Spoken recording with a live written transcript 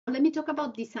let me talk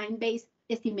about design-based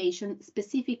estimation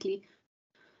specifically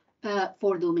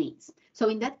for domains. So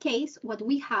in that case, what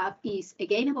we have is,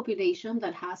 again, a population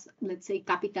that has, let's say,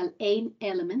 capital N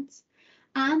elements,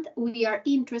 and we are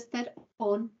interested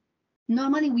on,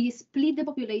 normally we split the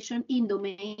population in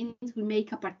domains, we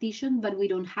make a partition, but we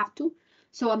don't have to.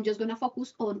 So I'm just going to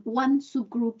focus on one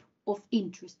subgroup of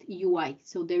interest, UI.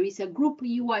 So there is a group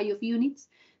UI of units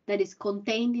that is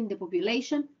contained in the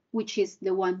population, which is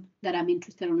the one that I'm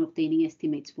interested in obtaining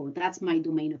estimates for. That's my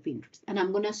domain of interest. And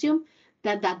I'm going to assume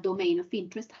that that domain of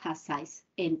interest has size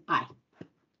Ni.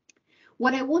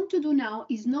 What I want to do now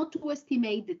is not to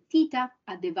estimate the theta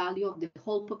at the value of the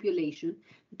whole population,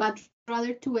 but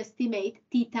rather to estimate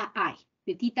theta I,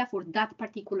 the theta for that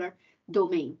particular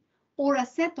domain, or a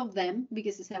set of them,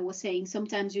 because as I was saying,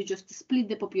 sometimes you just split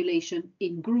the population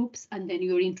in groups and then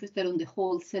you're interested on the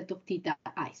whole set of theta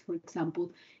i's. For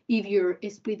example, if you're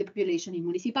split the population in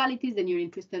municipalities, then you're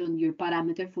interested on your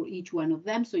parameter for each one of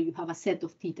them. So you have a set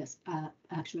of thetas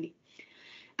actually.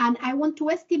 And I want to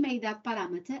estimate that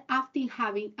parameter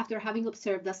after having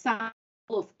observed a sample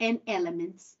of n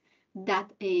elements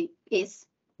that is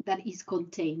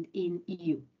contained in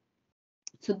U.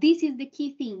 So this is the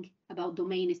key thing about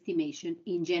domain estimation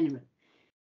in general,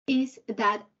 is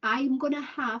that I'm going to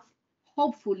have,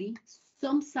 hopefully,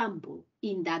 some sample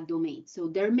in that domain. So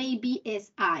there may be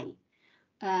SI,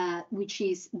 which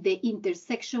is the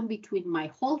intersection between my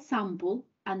whole sample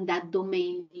and that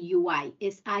domain UI.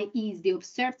 SI is the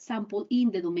observed sample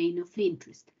in the domain of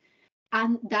interest.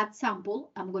 And that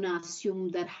sample, I'm going to assume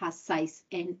that has size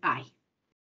Ni.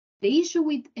 The issue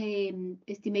with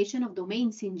estimation of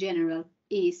domains in general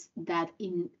is that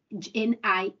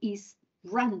Ni is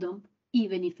random,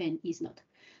 even if N is not.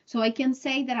 So I can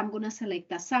say that I'm going to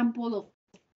select a sample of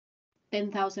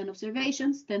 10,000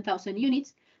 observations, 10,000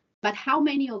 units, but how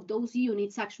many of those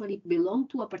units actually belong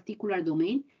to a particular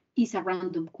domain is a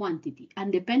random quantity.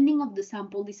 And depending on the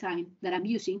sample design that I'm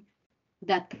using,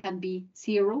 that can be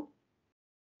 0,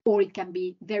 or it can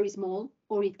be very small,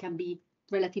 or it can be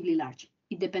relatively large.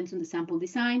 It depends on the sample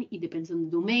design, it depends on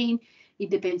the domain, it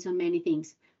depends on many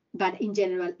things. But in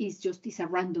general, it's a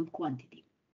random quantity.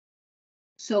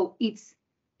 So it's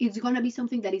going to be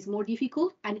something that is more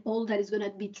difficult, and all that is going to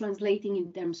be translating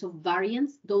in terms of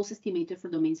variance. Those estimated for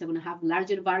domains are going to have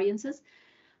larger variances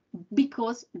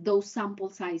because those sample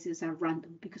sizes are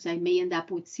random, because I may end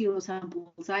up with 0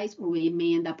 sample size, or I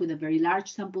may end up with a very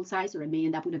large sample size, or I may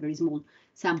end up with a very small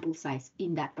sample size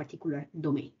in that particular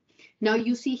domain. Now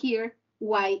you see here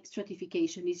why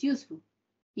stratification is useful.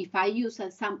 If I use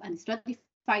a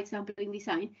stratified sampling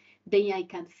design, then I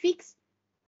can fix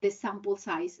the sample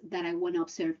size that I want to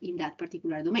observe in that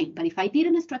particular domain. But if I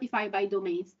didn't stratify by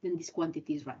domains, then this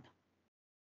quantity is random.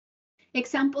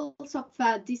 Examples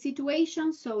of this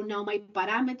situation. So now my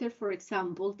parameter, for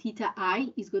example, theta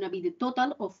I is going to be the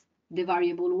total of the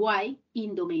variable y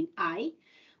in domain I,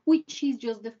 which is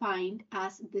just defined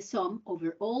as the sum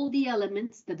over all the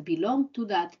elements that belong to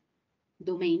that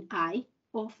domain I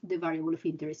of the variable of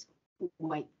interest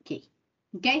yk.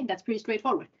 Okay, that's pretty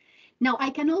straightforward. Now I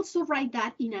can also write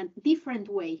that in a different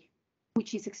way,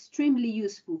 which is extremely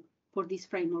useful for this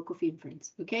framework of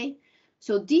inference. Okay,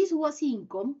 so this was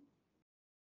income,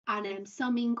 and I'm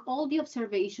summing all the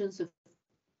observations of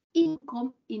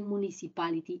income in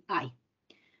municipality I.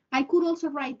 I could also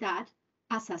write that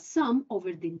as a sum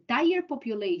over the entire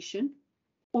population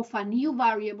of a new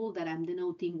variable that I'm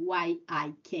denoting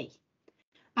yik.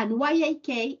 And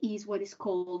yik is what is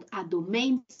called a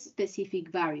domain-specific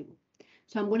variable.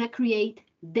 So I'm going to create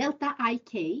delta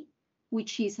ik,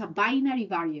 which is a binary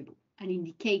variable, an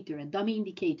indicator, a dummy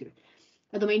indicator,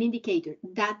 a domain indicator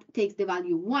that takes the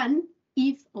value 1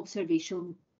 if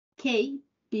observation k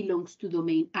belongs to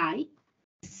domain I,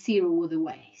 0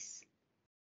 otherwise.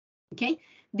 Okay,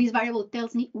 this variable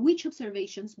tells me which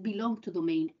observations belong to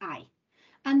domain I.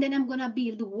 And then I'm going to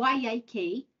build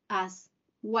yik as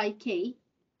yk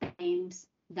times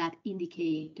that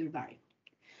indicator variable.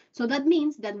 So that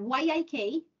means that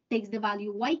yik takes the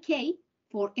value yk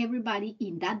for everybody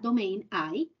in that domain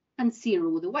I and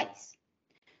 0 otherwise.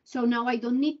 So now I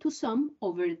don't need to sum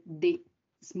over the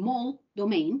small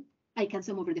domain, I can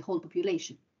sum over the whole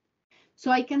population.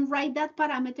 So I can write that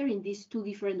parameter in these two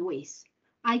different ways.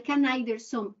 I can either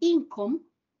sum income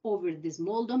over the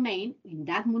small domain in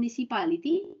that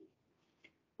municipality,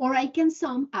 or I can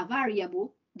sum a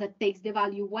variable that takes the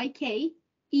value yk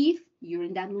if you're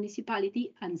in that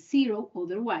municipality and 0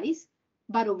 otherwise,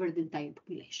 but over the entire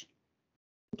population.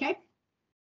 Okay,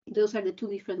 those are the two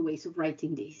different ways of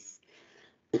writing this.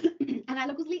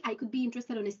 Analogously, I could be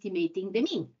interested in estimating the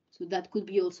mean, so that could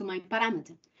be also my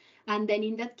parameter. And then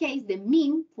in that case, the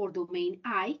mean for domain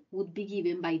I would be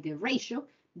given by the ratio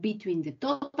between the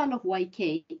total of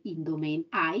yk in domain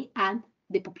I and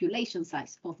the population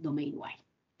size of domain Y.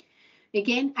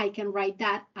 Again, I can write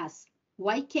that as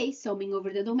yk summing over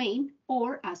the domain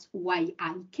or as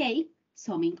yik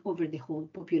summing over the whole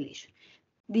population.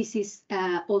 This is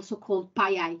also called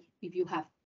pi I if you have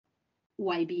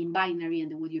y being binary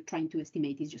and what you're trying to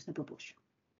estimate is just a proportion.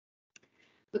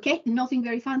 Okay, nothing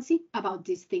very fancy about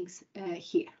these things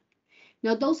here.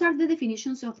 Now, those are the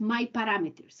definitions of my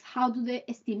parameters. How do the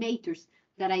estimators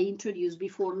that I introduced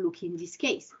before look in this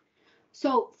case?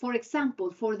 So, for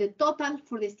example, for the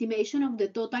estimation of the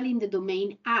total in the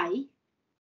domain I,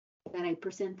 that I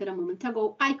presented a moment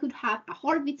ago, I could have a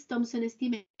Horvitz-Thompson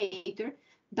estimator,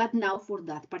 but now for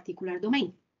that particular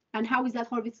domain. And how is that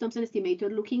Horvitz-Thompson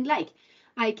estimator looking like?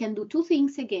 I can do two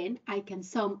things again. I can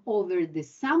sum over the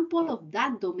sample of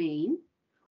that domain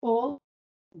or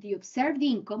the observed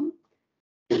income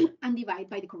and divide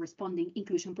by the corresponding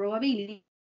inclusion probability.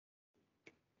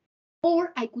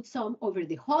 Or I could sum over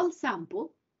the whole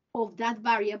sample of that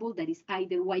variable that is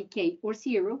either yk or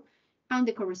 0 and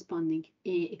the corresponding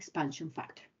expansion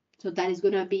factor. So that is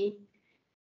going to be,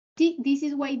 this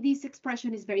is why this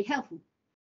expression is very helpful.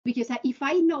 Because if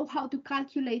I know how to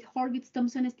calculate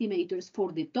Horvitz-Thompson estimators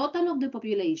for the total of the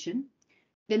population,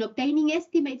 then obtaining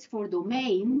estimates for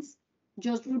domains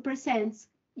just represents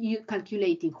you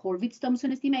calculating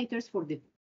Horvitz-Thompson estimators for the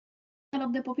total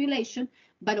of the population,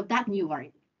 but of that new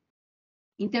variable.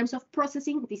 In terms of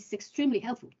processing, this is extremely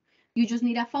helpful. You just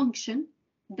need a function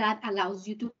that allows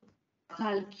you to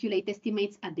calculate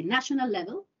estimates at the national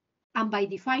level, and by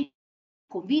defining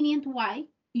convenient y,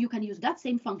 you can use that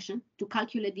same function to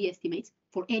calculate the estimates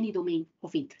for any domain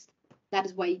of interest. That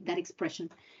is why that expression,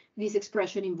 this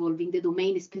expression involving the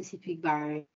domain-specific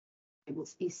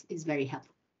variables is very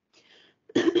helpful.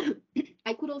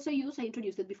 I could also use, I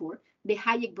introduced it before, the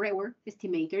Hayek-Breuer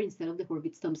estimator instead of the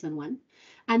Horvitz-Thompson one.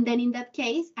 And then in that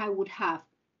case, I would have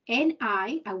Ni,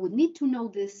 I would need to know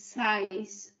the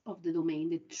size of the domain,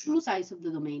 the true size of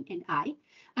the domain, Ni,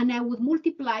 and I would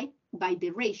multiply by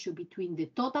the ratio between the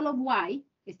total of y,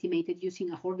 estimated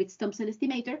using a Horvitz-Thompson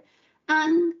estimator,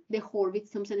 and the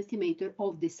Horvitz-Thompson estimator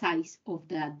of the size of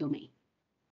that domain.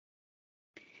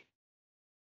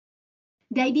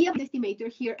 The idea of the estimator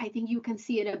here, I think you can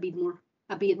see it a bit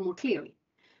more clearly,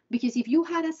 because if you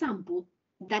had a sample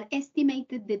that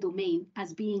estimated the domain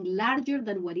as being larger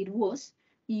than what it was,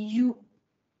 you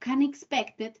can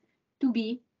expect it to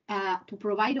be to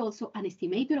provide also an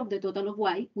estimator of the total of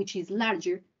y, which is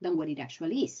larger than what it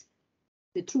actually is,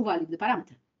 the true value of the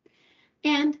parameter.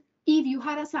 And if you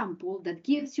had a sample that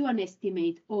gives you an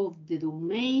estimate of the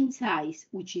domain size,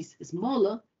 which is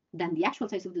smaller than the actual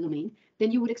size of the domain,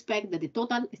 then you would expect that the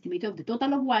total estimator of the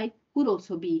total of y would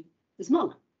also be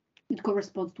smaller. It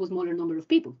corresponds to a smaller number of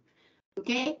people.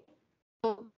 Okay,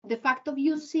 so the fact of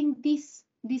using this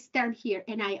term here,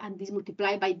 Ni, and this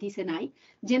multiplied by this Ni,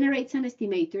 generates an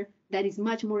estimator that is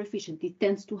much more efficient. It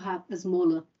tends to have a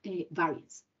smaller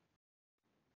variance.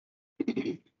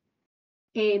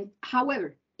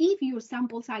 However, if your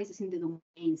sample sizes in the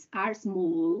domains are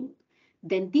small,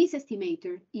 then this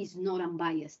estimator is not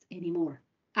unbiased anymore.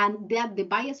 And that the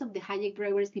bias of the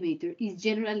Hayek-Breuer estimator is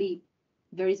generally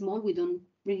very small. We don't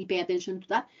really pay attention to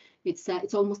that.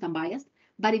 It's almost unbiased.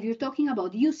 But if you're talking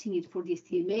about using it for the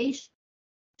estimation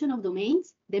of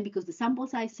domains, then because the sample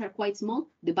sizes are quite small,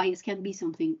 the bias can be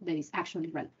something that is actually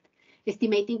relevant.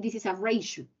 Estimating, this is a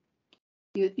ratio.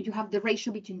 You have the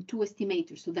ratio between two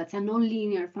estimators, so that's a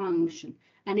nonlinear function.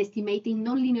 And estimating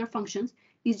nonlinear functions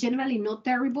is generally not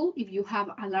terrible if you have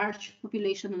a large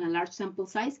population and a large sample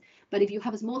size, but if you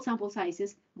have small sample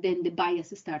sizes, then the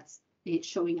bias starts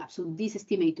showing up. So this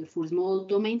estimator for small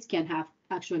domains can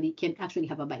actually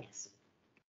have a bias.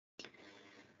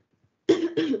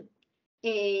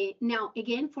 Now,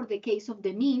 again, for the case of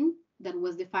the mean that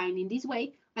was defined in this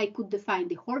way, I could define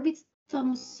the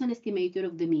Horvitz-Thompson estimator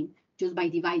of the mean just by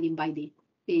dividing by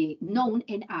the known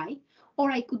Ni, or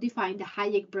I could define the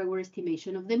Hayek-Breuer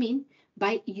estimation of the mean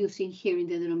by using here in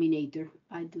the denominator.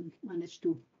 I don't manage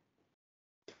to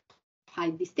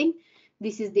hide this thing.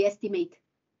 This is the estimate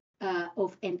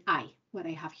of Ni, what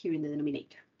I have here in the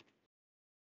denominator.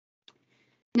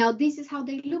 Now, this is how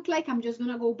they look like. I'm just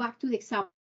going to go back to the example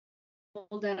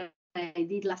that I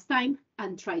did last time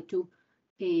and try to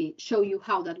show you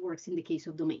how that works in the case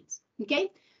of domains.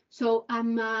 Okay, so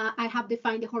I have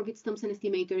defined the Horvitz-Thompson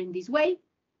estimator in this way.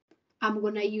 I'm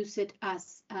going to use it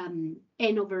as n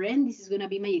over n. This is going to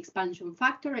be my expansion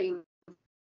factor. I will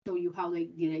show you how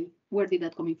where did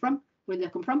that coming from. where did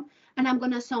that come from? And I'm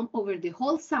going to sum over the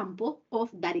whole sample of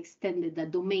that extended,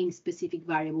 that domain-specific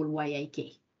variable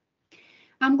yik.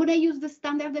 I'm going to use the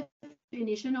standard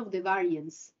definition of the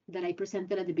variance that I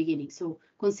presented at the beginning. So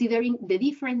considering the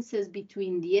differences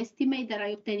between the estimate that I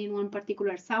obtain in one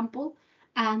particular sample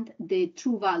and the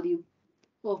true value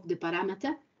of the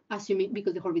parameter, assuming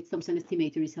because the Horvitz-Thompson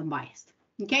estimator is unbiased.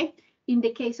 Okay. In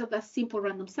the case of a simple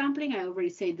random sampling, I already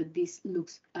said that this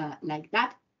looks like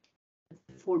that.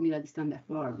 Formula, the standard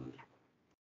formula.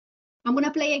 I'm going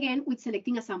to play again with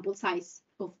selecting a sample size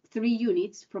of 3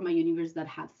 units from a universe that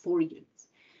had 4 units.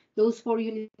 Those 4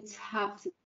 units have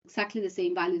exactly the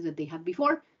same values that they had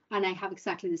before, and I have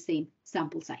exactly the same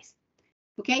sample size.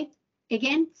 Okay,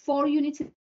 again, 4 units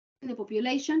in the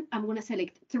population, I'm going to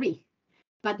select 3.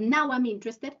 But now I'm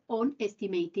interested on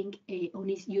estimating,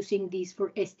 using these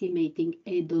for estimating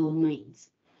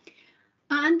domains.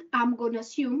 And I'm going to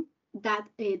assume that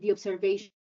the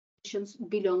observations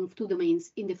belong to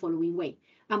domains in the following way.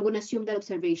 I'm going to assume that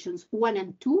observations 1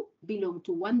 and 2 belong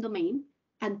to one domain,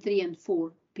 and 3 and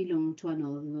 4 belong to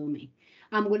another domain.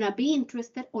 I'm going to be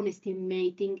interested on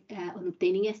estimating, on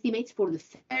obtaining estimates for the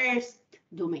first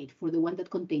domain, for the one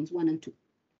that contains 1 and 2.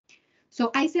 So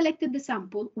I selected the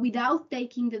sample without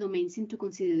taking the domains into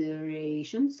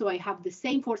consideration. So I have the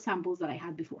same 4 samples that I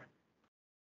had before.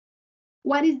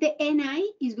 What is the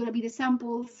NI? Is going to be the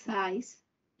sample size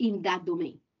in that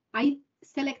domain. I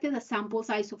selected a sample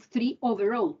size of 3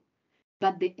 overall,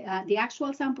 but the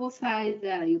actual sample size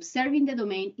that I observe in the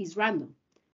domain is random.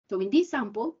 So in this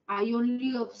sample, I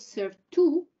only observed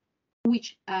 2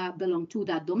 which belong to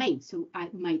that domain. So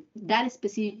that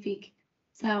specific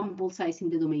sample size in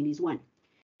the domain is 1.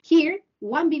 Here,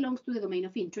 1 belongs to the domain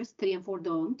of interest, 3 and 4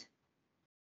 don't.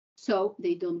 So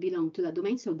they don't belong to that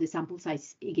domain. So the sample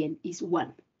size, again, is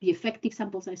 1. The effective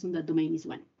sample size on that domain is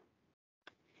 1.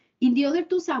 In the other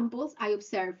 2 samples, I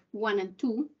observe 1 and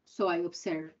 2. So I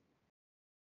observe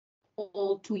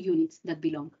all 2 units that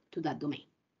belong to that domain.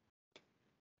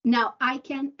 Now I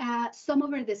can sum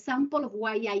over the sample of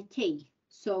yik.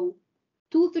 So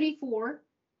 2, 3, 4,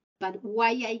 but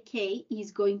yik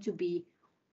is going to be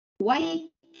yik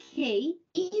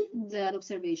if that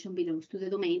observation belongs to the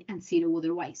domain and 0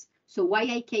 otherwise. So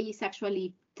yik is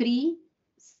actually 3,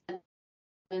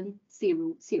 7,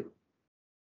 0, 0.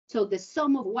 So the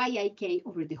sum of yik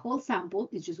over the whole sample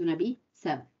is just going to be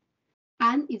 7.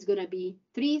 And it's going to be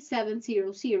 3, 7,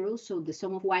 0, 0. So the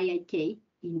sum of yik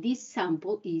in this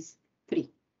sample is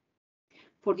 3.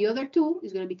 For the other 2,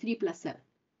 it's going to be 3 plus 7.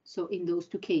 So in those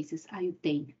 2 cases, I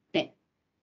obtain 10.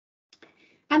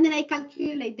 And then I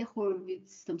calculate the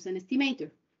Horvitz-Thompson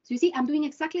estimator. So you see, I'm doing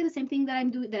exactly the same thing that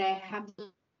I have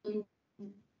done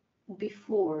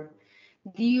before.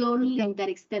 The only thing that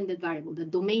extended variable, the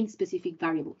domain-specific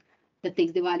variable that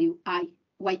takes the value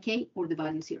yk or the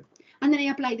value 0. And then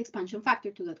I apply the expansion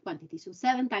factor to that quantity. So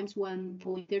 7 times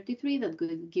 1.33, that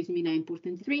gives me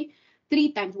 9.23.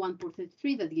 3 times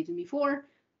 1.33, that gives me 4,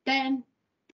 10,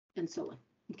 and so on.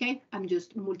 Okay, I'm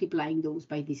just multiplying those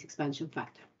by this expansion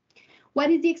factor.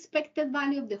 What is the expected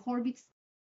value of the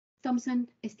Horvitz-Thompson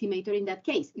estimator in that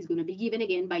case? It's going to be given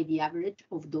again by the average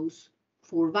of those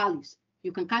 4 values.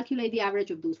 You can calculate the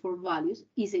average of those 4 values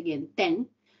is again 10,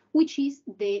 which is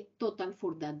the total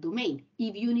for that domain.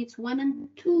 If units 1 and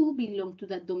 2 belong to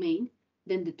that domain,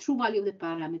 then the true value of the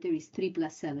parameter is 3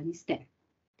 plus 7 is 10.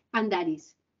 And that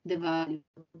is the value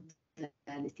of that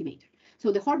estimator.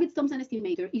 So the Horvitz-Thompson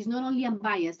estimator is not only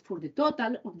unbiased for the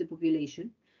total of the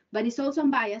population, but it's also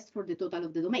unbiased for the total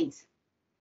of the domains.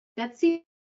 That's easy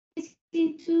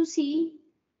to see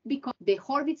because the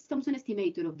Horvitz-Thompson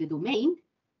estimator of the domain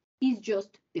is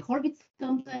just the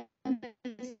Horvitz-Thompson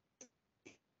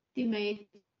estimate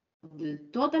of the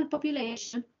total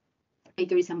population.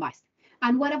 Estimator is unbiased.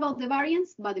 And what about the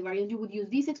variance? But the variance, you would use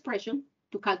this expression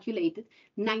to calculate it.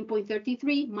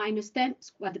 9.33 minus 10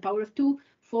 at the power of 2,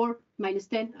 4 minus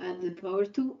 10 at the power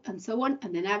of 2, and so on,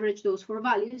 and then average those 4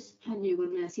 values, and you're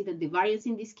going to see that the variance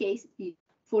in this case is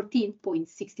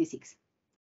 14.66.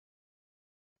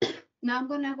 Now I'm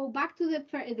going to go back to the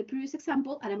previous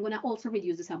example, and I'm going to also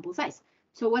reduce the sample size.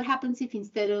 So what happens if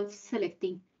instead of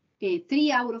selecting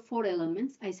 3 out of 4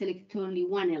 elements, I select only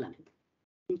 1 element?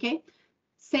 Okay,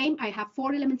 same, I have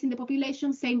 4 elements in the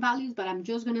population, same values, but I'm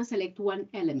just going to select 1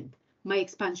 element. My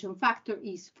expansion factor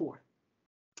is 4.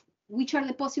 Which are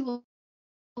the possible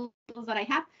that I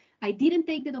have? I didn't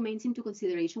take the domains into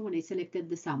consideration when I selected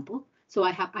the sample. So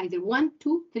I have either 1,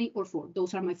 2, 3, or 4.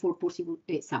 Those are my 4 possible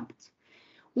samples.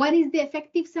 What is the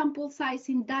effective sample size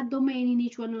in that domain in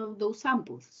each one of those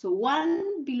samples? So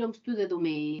 1 belongs to the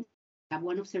domain, I have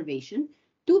 1 observation.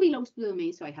 2 belongs to the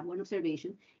domain, so I have one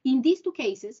observation. In these two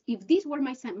cases, if these were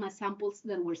my samples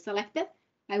that were selected,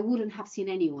 I wouldn't have seen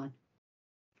anyone.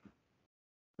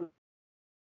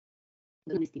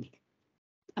 Estimate.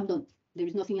 I'm done. There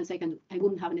is nothing else I can do. I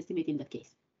wouldn't have an estimate in that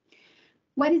case.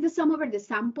 What is the sum over the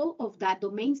sample of that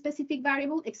domain-specific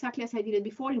variable? Exactly as I did it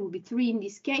before, it would be 3 in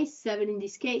this case, 7 in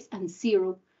this case, and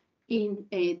 0 in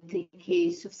the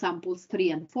case of samples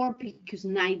 3 and 4, because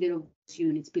neither of those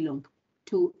units belong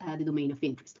to the domain of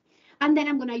interest. And then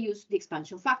I'm going to use the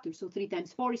expansion factor. So 3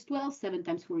 times 4 is 12, 7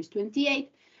 times 4 is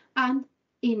 28, and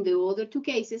in the other two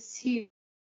cases, 0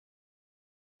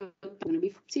 is going to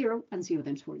be 0, and 0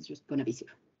 times 4 is just going to be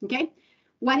 0. Okay?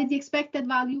 What is the expected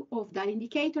value of that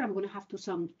indicator? I'm going to have to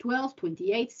sum 12,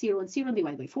 28, 0, and 0, and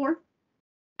divide by 4.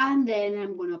 And then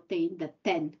I'm going to obtain that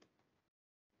 10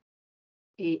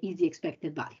 is the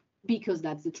expected value, because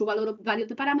that's the true value of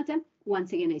the parameter.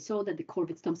 Once again, I saw that the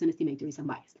Hurwitz-Thompson estimator is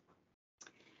unbiased.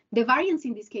 The variance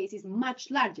in this case is much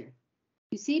larger.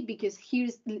 You see, because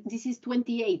this is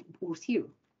 28 or 0,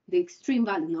 the extreme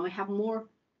value. Now I have more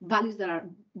values that are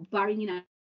varying in a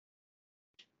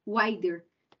wider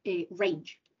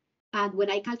range. And when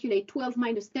I calculate 12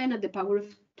 minus 10 at the power of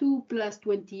 2 plus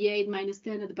 28 minus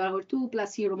 10 at the power of 2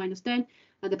 plus 0 minus 10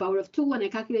 at the power of 2, when I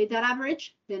calculate that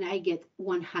average, then I get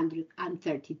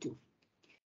 132.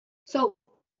 So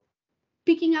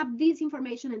picking up this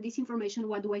information and this information,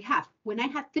 what do I have? When I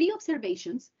had 3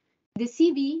 observations, the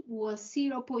CV was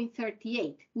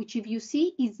 0.38, which if you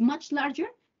see is much larger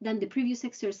than the previous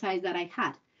exercise that I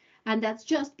had. And that's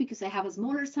just because I have a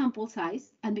smaller sample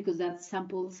size and because that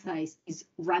sample size is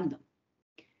random.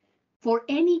 For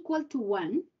n equal to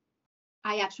 1,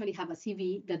 I actually have a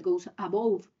CV that goes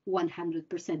above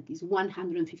 100%, is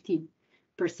 115%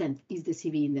 is the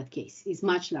CV in that case, is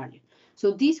much larger. So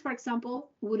this, for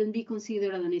example, wouldn't be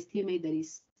considered an estimate that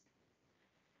is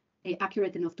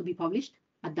accurate enough to be published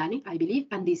at DANE, I believe,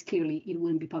 and this clearly, it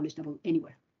wouldn't be publishable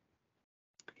anywhere.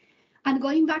 And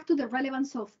going back to the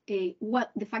relevance of the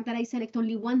fact that I select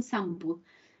only one sample,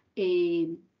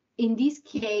 in this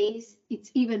case, it's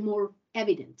even more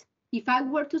evident. If I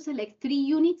were to select 3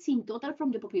 units in total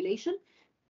from the population,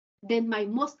 then my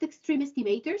most extreme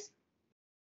estimators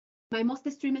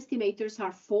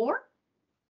are 4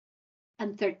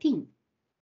 and 13.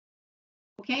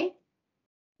 Okay?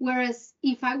 Whereas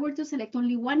if I were to select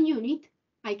only one unit,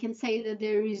 I can say that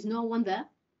there is no one there,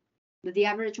 that the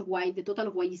average of y, the total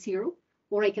of y is 0,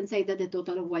 or I can say that the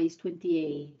total of y is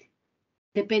 28,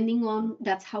 depending on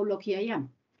that's how lucky I am.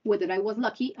 Whether I was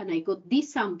lucky and I got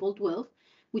this sample 12,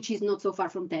 which is not so far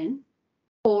from 10,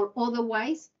 or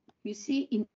otherwise, you see,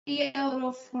 in 3 out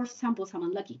of 4 samples, I'm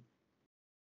unlucky.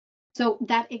 So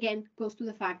that again goes to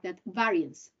the fact that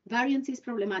variance is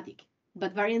problematic,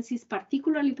 but variance is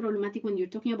particularly problematic when you're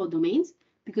talking about domains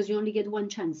because you only get one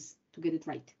chance to get it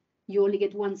right. You only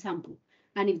get one sample.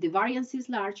 And if the variance is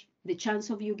large, the chance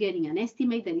of you getting an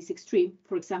estimate that is extreme,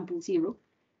 for example, 0,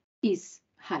 is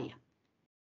higher.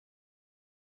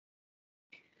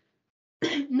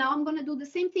 Now I'm going to do the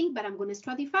same thing, but I'm going to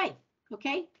stratify,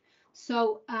 okay?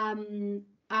 So I'm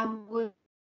going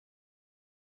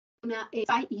to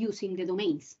try using the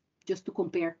domains just to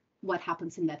compare what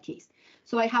happens in that case.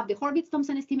 So I have the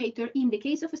Hurwitz-Thompson estimator. In the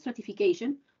case of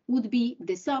stratification, would be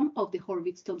the sum of the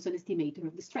Hurwitz-Thompson estimator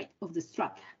of the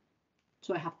strata.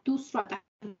 So I have 2 strata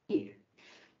here.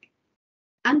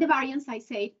 And the variance, I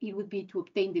said, it would be to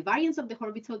obtain the variance of the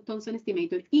Hurwitz-Thompson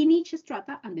estimator in each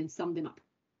strata and then sum them up.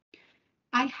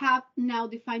 I have now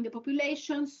defined the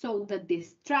population so that the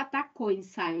strata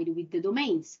coincide with the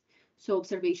domains. So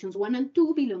observations 1 and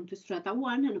 2 belong to strata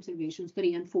 1 and observations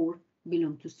 3 and 4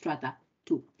 belong to strata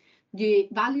 2. The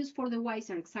values for the y's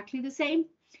are exactly the same.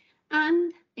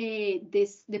 And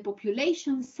the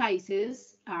population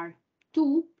sizes are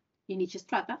 2 in each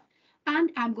strata. And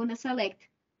I'm going to select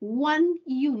 1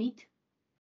 unit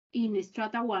in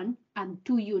strata 1 and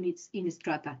 2 units in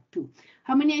strata 2.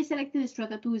 How many I select in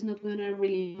strata 2 is not going to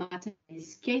really matter in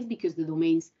this case because the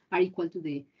domains are equal to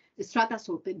the strata.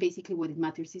 So basically what it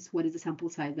matters is what is the sample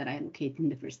size that I allocate in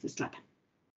the first strata.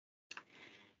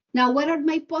 Now, what are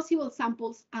my possible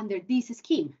samples under this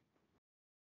scheme?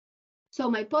 So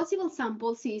my possible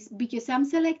samples is because I'm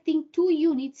selecting 2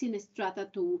 units in strata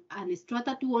 2 and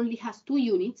strata 2 only has 2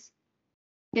 units,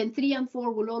 then 3 and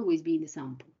 4 will always be in the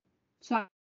sample. So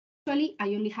actually,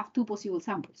 I only have 2 possible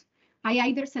samples. I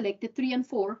either selected 3 and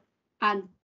 4, and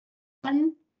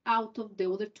 1 out of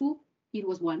the other 2, it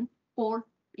was 1, or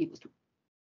it was 2.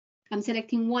 I'm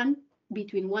selecting 1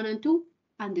 between 1 and 2,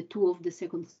 and the 2 of the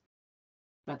second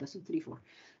strata, so 3, 4.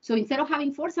 So instead of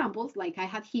having 4 samples, like I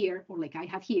had here, or like I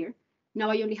have here, now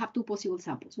I only have 2 possible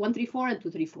samples, 1, 3, 4, and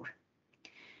 2, 3, 4.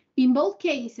 In both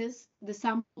cases, the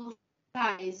sample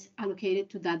size allocated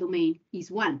to that domain is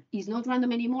 1. It's not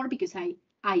random anymore because I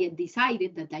had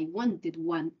decided that I wanted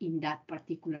 1 in that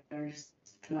particular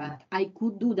strata. I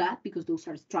could do that because those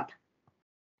are strata.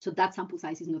 So that sample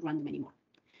size is not random anymore.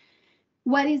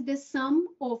 What is the sum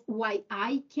of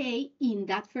yik in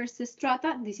that first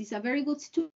strata? This is a very good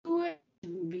situation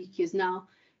because now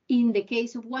in the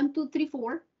case of 1, 2, 3,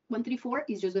 4, 1, 3, 4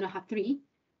 is just going to have 3.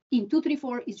 In 2, 3,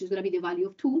 4 is just going to be the value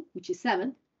of 2, which is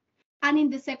 7. And in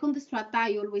the second strata,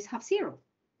 I always have 0.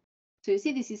 So you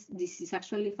see, this is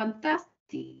actually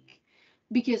fantastic.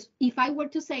 Because if I were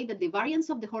to say that the variance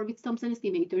of the Hurwitz-Thompson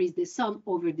estimator is the sum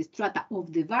over the strata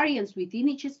of the variance within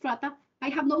each strata, I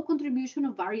have no contribution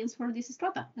of variance for this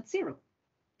strata. That's 0.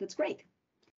 That's great.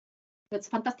 That's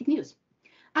fantastic news.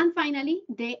 And finally,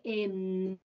 the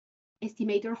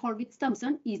estimator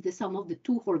Hurwitz-Thompson is the sum of the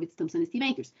two Hurwitz-Thompson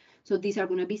estimators. So these are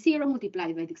going to be 0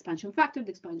 multiplied by the expansion factor.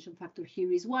 The expansion factor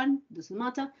here is 1, doesn't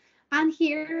matter. And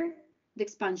here, the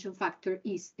expansion factor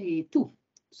is 2.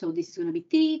 So this is going to be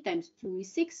 3 times 2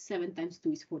 is 6, 7 times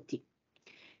 2 is 14.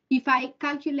 If I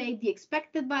calculate the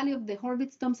expected value of the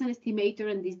Hurwitz-Thompson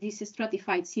estimator and this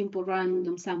stratified simple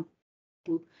random sample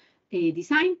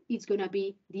design, it's going to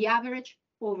be the average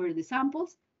over the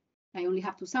samples. I only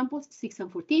have 2 samples, 6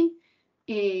 and 14,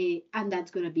 and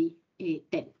that's going to be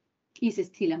 10. It's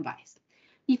still unbiased.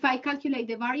 If I calculate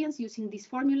the variance using this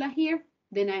formula here,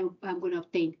 then I'm going to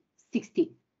obtain 16.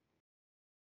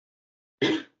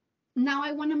 Now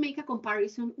I want to make a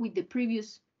comparison with the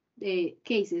previous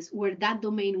cases where that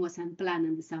domain was unplanned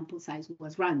and the sample size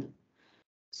was random.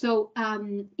 So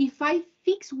if I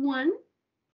fix 1,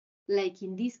 like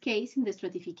in this case, in the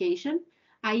stratification,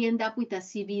 I end up with a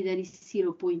CV that is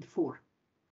 0.4.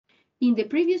 In the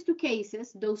previous 2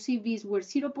 cases, those CVs were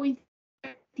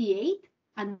 0.38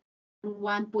 and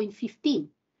 1.15.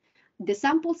 The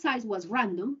sample size was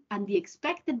random and the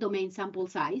expected domain sample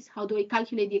size, how do I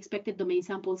calculate the expected domain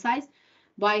sample size?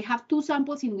 But I have 2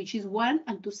 samples in which is 1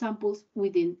 and 2 samples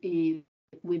within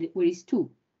where is 2.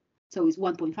 So it's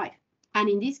 1.5. And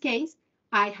in this case,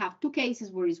 I have 2 cases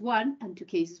where it's 1 and 2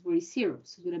 cases where it's 0.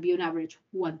 So it's going to be on average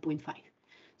 1.5.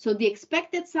 So the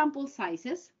expected sample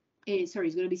sizes, it's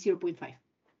going to be 0.5.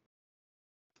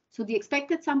 So the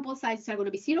expected sample sizes are going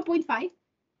to be 0.5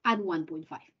 and 1.5.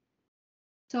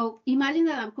 So imagine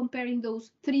that I'm comparing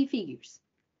those 3 figures.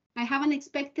 I have an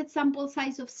expected sample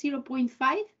size of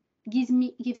 0.5, gives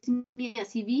me a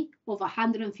CV of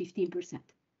 115%.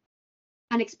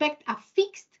 And expect a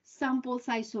fixed sample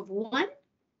size of 1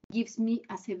 gives me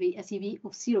a CV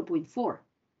of 0.4.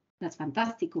 That's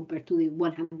fantastic compared to the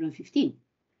 115.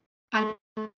 And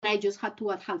I just had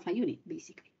to add half a unit,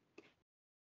 basically.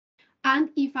 And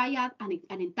if I add an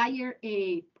entire,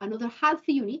 another half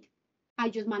a unit, I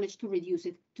just managed to reduce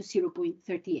it to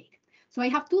 0.38. So I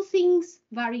have 2 things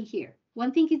varying here.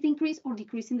 One thing is the increase or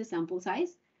decrease in the sample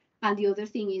size. And the other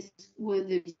thing is whether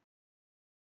it's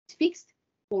fixed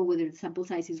or whether the sample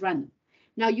size is random.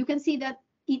 Now you can see that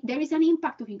there is an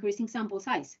impact of increasing sample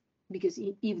size, because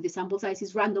if the sample size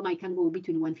is random, I can go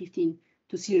between 115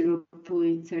 to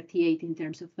 0.38 in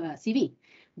terms of CV.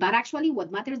 But actually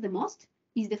what matters the most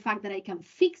is the fact that I can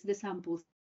fix the sample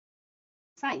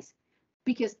size,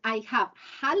 because I have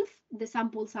half the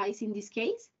sample size in this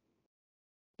case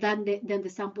than the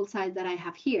sample size that I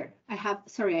have here. I have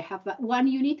 1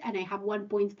 unit and I have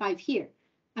 1.5 here,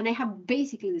 and I have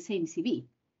basically the same CV.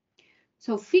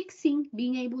 So fixing,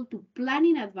 being able to plan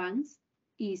in advance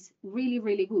is really,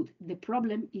 really good. The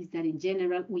problem is that in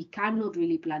general, we cannot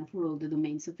really plan for all the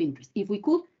domains of interest. If we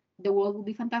could, the world would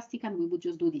be fantastic and we would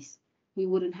just do this. We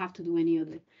wouldn't have to do any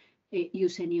other,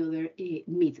 use any other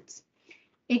methods.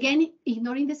 Again,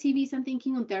 ignoring the CVs and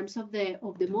thinking in terms of the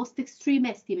most extreme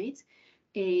estimates,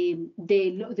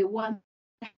 the ones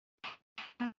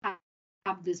that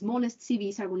have the smallest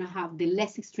CVs are going to have the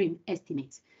less extreme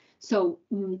estimates. So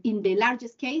in the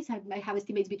largest case, I have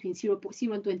estimates between 0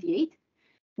 and 28,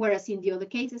 whereas in the other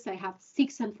cases, I have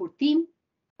 6 and 14,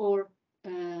 or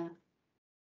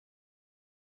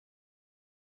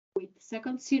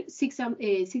 6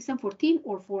 and 14,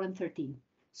 or 4 and 13.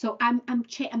 So I'm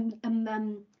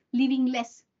leaving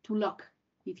less to luck,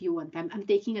 if you want. I'm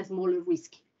taking a smaller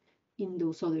risk in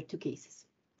those other 2 cases.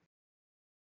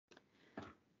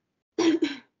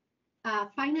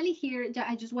 Finally, here,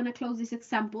 I just want to close this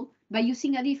example by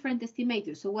using a different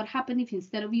estimator. So what happened if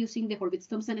instead of using the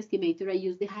Hurwitz-Thompson estimator, I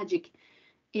use the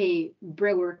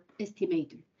Hajic-Brewer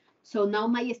estimator? So now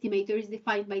my estimator is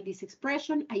defined by this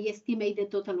expression. I estimate the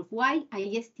total of Y,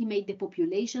 I estimate the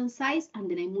population size, and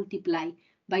then I multiply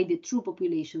by the true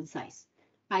population size.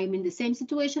 I'm in the same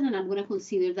situation, and I'm going to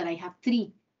consider that I have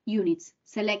 3 units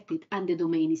selected and the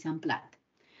domain is unplugged.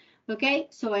 Okay,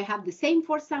 so I have the same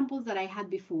 4 samples that I had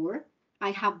before.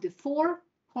 I have the 4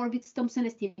 Horvitz-Thompson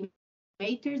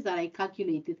estimators that I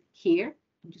calculated here.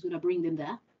 I'm just going to bring them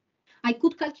there. I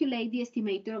could calculate the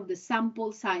estimator of the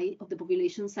sample size of the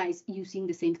population size using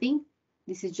the same thing.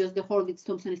 This is just the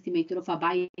Horvitz-Thompson estimator of a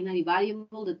binary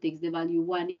variable that takes the value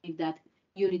 1 if that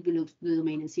unit belongs to the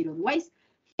domain and 0 otherwise.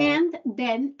 And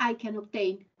then I can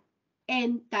obtain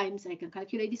n times, I can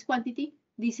calculate this quantity.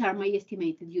 These are my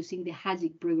estimated using the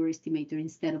Hajic-Brewer estimator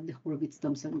instead of the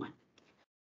Horvitz-Thompson one.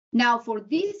 Now for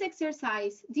this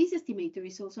exercise, this estimator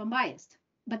is also unbiased,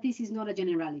 but this is not a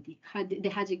generality. The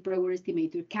Hajic-Brewer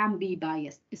estimator can be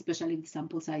biased, especially if the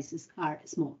sample sizes are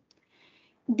small.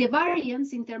 The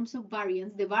variance, in terms of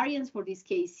variance, the variance for this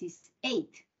case is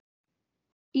 8.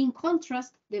 In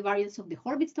contrast, the variance of the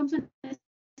Horvitz-Thompson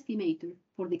estimator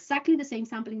for exactly the same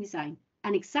sampling design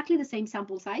and exactly the same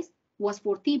sample size was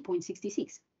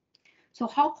 14.66. So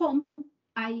how come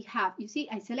I have, you see,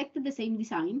 I selected the same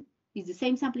design, it's the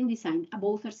same sampling design,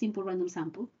 both are simple random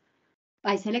sample.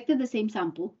 I selected the same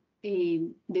sample,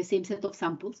 the same set of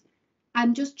samples.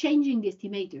 I'm just changing the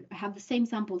estimator. I have the same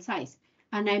sample size,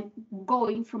 and I'm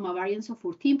going from a variance of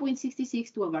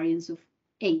 14.66 to a variance of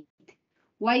 8.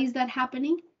 Why is that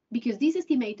happening? Because this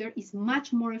estimator is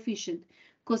much more efficient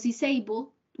because it's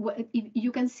able,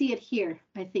 you can see it here,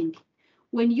 I think.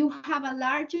 When you have a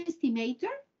large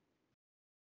estimator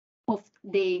of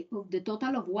the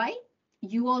total of Y,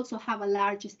 you also have a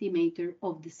large estimator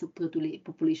of the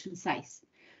population size.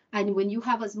 And when you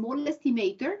have a small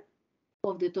estimator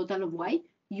of the total of Y,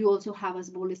 you also have a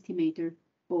small estimator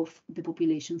of the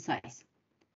population size.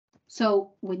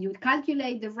 So when you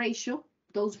calculate the ratio,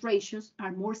 those ratios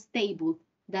are more stable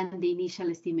than the initial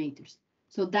estimators.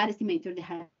 So that estimator, the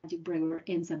Hajic-Brewer,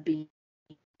 ends up being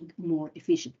more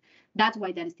efficient. That's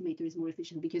why that estimator is more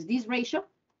efficient, because this ratio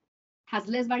has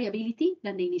less variability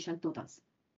than the initial totals.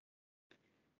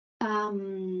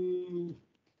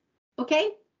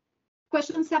 Okay,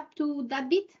 questions up to that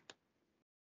bit?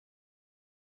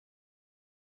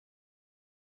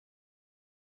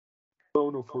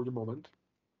 No, for the moment.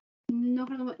 No,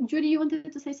 for the moment. Judy, you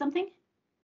wanted to say something?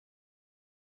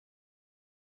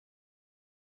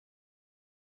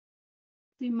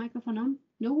 The microphone on?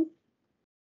 No?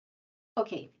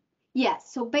 Okay. Yeah,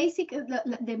 so basically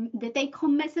the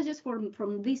take-home messages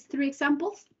from these 3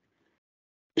 examples.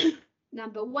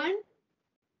 Number 1,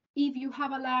 if you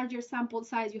have a larger sample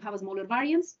size, you have a smaller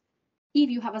variance. If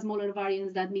you have a smaller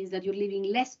variance, that means that you're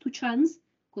leaving less to chance,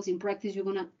 because in practice, you're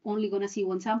only gonna see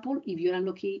 1 sample. If you're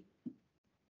unlucky,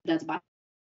 that's bad.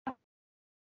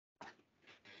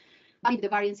 But if the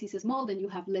variance is small, then you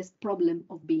have less problem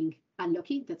of being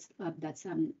unlucky. That's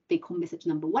take-home message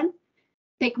number 1.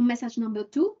 Take-home message number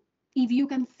 2, if you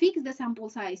can fix the sample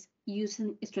size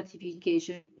using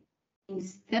stratification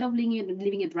instead of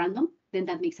leaving it random, then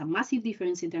that makes a massive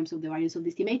difference in terms of the variance of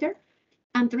the estimator.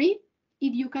 And 3,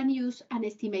 if you can use an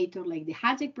estimator like the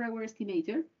Hajic-Brewer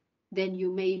estimator, then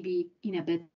you may be in a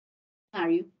better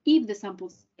scenario if the sample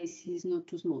size is not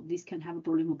too small. This can have a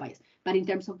problem of bias. But in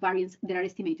terms of variance, there are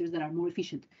estimators that are more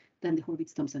efficient than the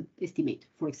Horvitz-Thompson estimate.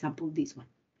 For example, this one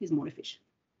is more efficient.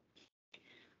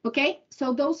 Okay,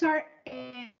 so those are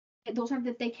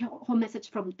the take-home message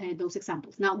from those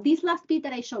examples. Now, this last bit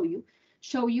that I show you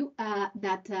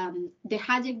that the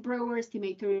Hajic-Brewer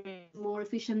estimator is more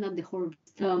efficient than the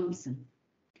Horvitz-Thompson.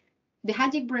 The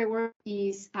Hajic-Brewer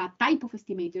is a type of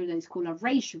estimator that is called a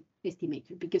ratio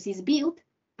estimator because it's built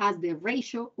as the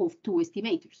ratio of 2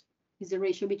 estimators. It's the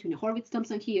ratio between a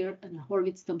Horvitz-Thompson here and a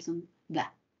Horvitz-Thompson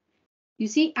there. You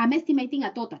see, I'm estimating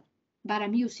a total, but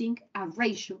I'm using a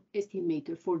ratio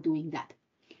estimator for doing that.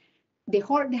 The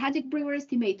Hajic-Brewer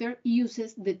estimator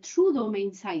uses the true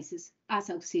domain sizes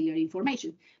as auxiliary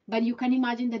information, but you can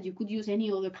imagine that you could use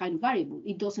any other kind of variable.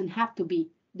 It doesn't have to be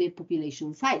the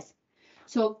population size.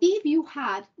 So if you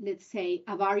had, let's say,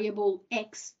 a variable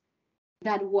X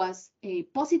that was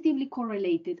positively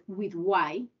correlated with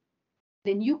Y,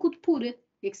 then you could put it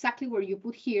exactly where you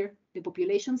put here, the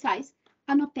population size,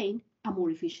 and obtain a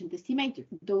more efficient estimator.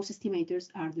 Those estimators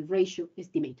are the ratio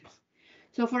estimators.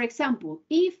 So for example,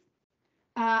 if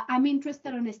I'm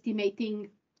interested in estimating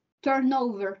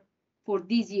turnover for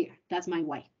this year, that's my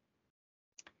Y.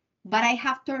 But I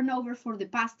have turnover for the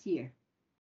past year,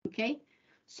 okay?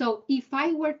 So if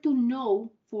I were to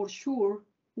know for sure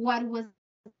what was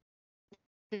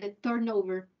the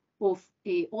turnover of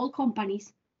all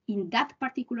companies in that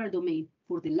particular domain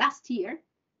for the last year,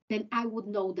 then I would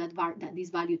know that this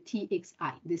value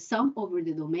TXI, the sum over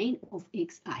the domain of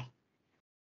XI.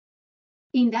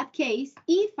 In that case,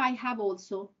 if I have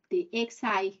also the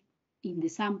XI in the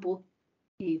sample,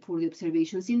 for the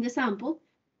observations in the sample,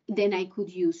 then I could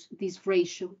use this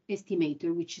ratio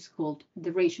estimator, which is called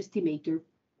the ratio estimator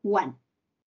 1.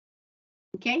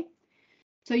 Okay,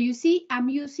 so you see I'm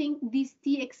using this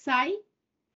TXI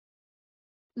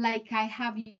like I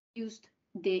have used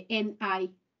the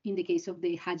NI in the case of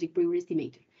the Hajic-Brewer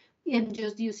estimator. I'm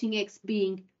just using X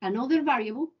being another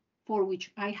variable for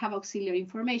which I have auxiliary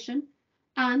information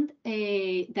and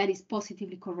that is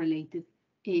positively correlated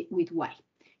with Y.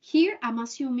 Here, I'm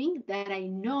assuming that I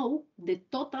know the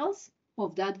totals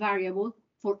of that variable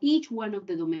for each one of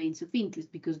the domains of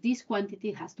interest because this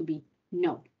quantity has to be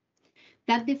known.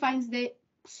 That defines the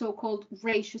so-called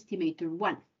ratio estimator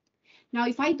 1. Now,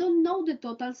 if I don't know the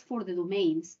totals for the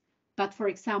domains, but for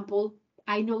example,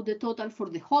 I know the total for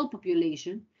the whole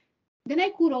population, then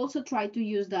I could also try to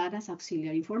use that as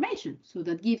auxiliary information. So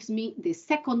that gives me the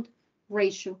second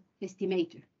ratio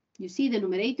estimator. You see the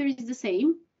numerator is the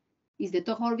same, is the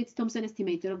Horvitz-Thompson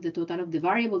estimator of the total of the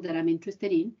variable that I'm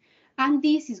interested in. And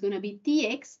this is going to be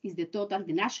TX, is the total,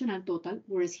 the national total,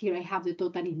 whereas here I have the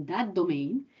total in that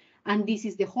domain. And this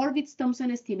is the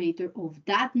Horvitz-Thompson estimator of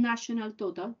that national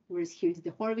total, whereas here is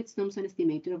the Horvitz-Thompson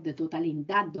estimator of the total in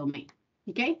that domain.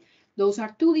 Okay, those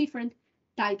are two different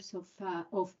types of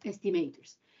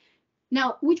estimators.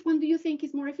 Now, which one do you think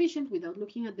is more efficient without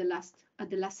looking at the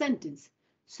last sentence?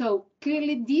 So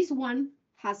clearly this one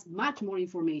has much more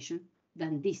information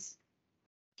than this.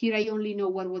 Here I only know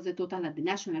what was the total at the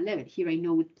national level. Here I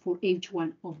know it for each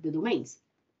one of the domains.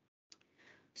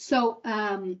 So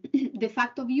the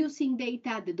fact of using data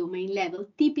at the domain level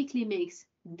typically makes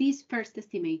this first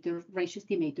estimator, ratio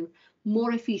estimator,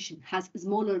 more efficient, has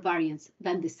smaller variance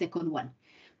than the second one.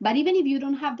 But even if you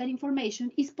don't have that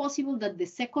information, it's possible that the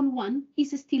second one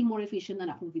is still more efficient than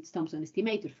a Horvitz-Thompson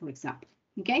estimator, for example,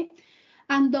 okay?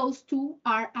 And those two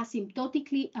are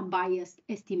asymptotically unbiased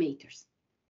estimators.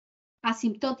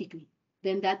 Asymptotically,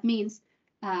 then that means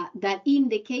that in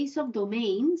the case of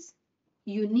domains,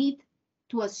 you need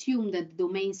to assume that the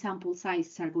domain sample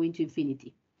sizes are going to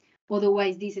infinity.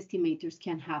 Otherwise, these estimators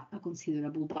can have a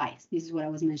considerable bias. This is what I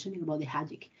was mentioning about the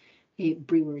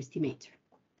Hajic-Brewer estimator.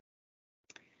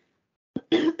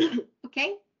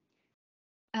 Okay.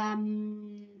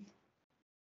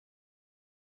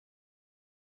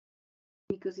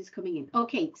 Because it's coming in.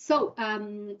 Okay, so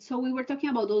so we were talking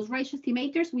about those ratio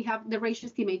estimators. We have the ratio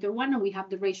estimator 1 and we have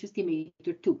the ratio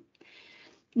estimator 2.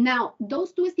 Now,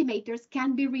 those two estimators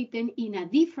can be written in a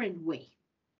different way.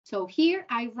 So here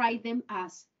I write them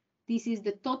as this is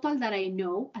the total that I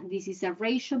know, and this is a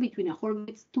ratio between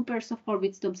two pairs of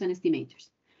Horvitz-Thompson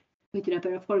estimators, between a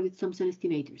pair of Horvitz-Thompson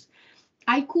estimators.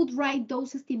 I could write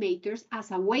those estimators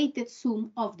as a weighted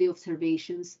sum of the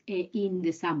observations in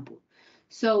the sample.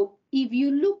 So if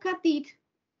you look at it,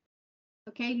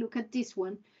 okay, look at this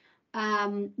one.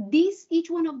 Each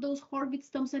one of those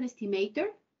Horvitz-Thompson estimator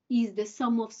is the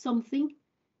sum of something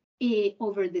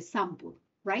over the sample,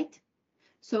 right?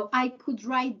 So I could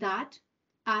write that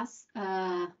as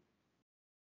the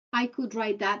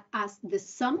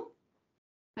sum.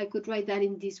 I could write that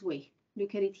in this way.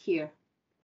 Look at it here.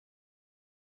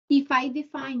 If I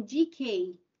define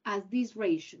GK as this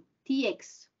ratio,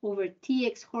 TX over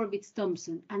TX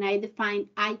Horvitz-Thompson, and I define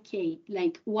IK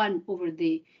like 1 over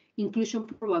the inclusion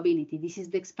probability, this is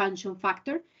the expansion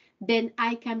factor, then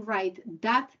I can write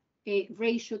that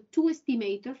ratio 2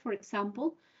 estimator, for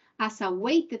example, as a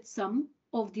weighted sum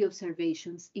of the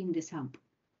observations in the sample.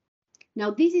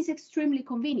 Now, this is extremely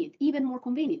convenient, even more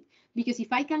convenient, because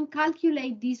if I can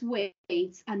calculate these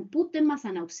weights and put them as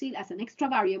an extra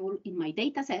variable in my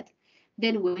data set,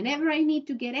 then whenever I need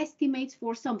to get estimates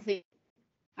for something,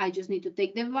 I just need to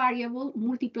take the variable,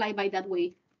 multiply by that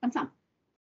weight, and sum.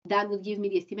 That would give me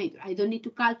the estimator. I don't need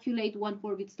to calculate one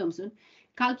Horvitz-Thompson,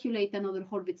 calculate another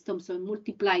Horvitz-Thompson,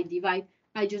 multiply, divide.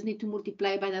 I just need to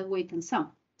multiply by that weight and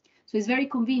sum. So it's very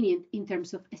convenient in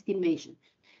terms of estimation.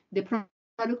 The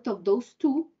product of those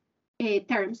two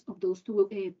terms, of those two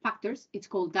factors, it's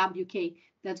called WK.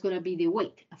 That's going to be the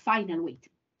weight, a final weight.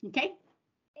 Okay?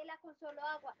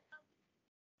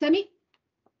 Tell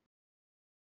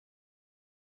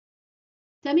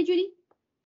me, Judy.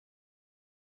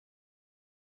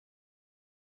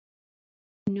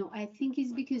 No, I think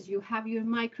it's because you have your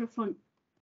microphone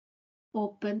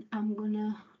open.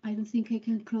 I don't think I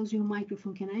can close your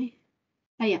microphone, can I?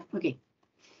 Oh, yeah, okay.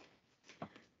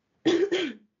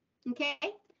 Okay.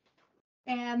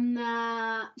 And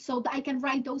so I can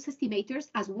write those estimators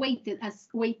as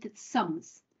weighted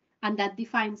sums, and that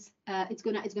defines it's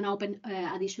gonna open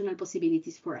additional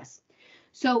possibilities for us.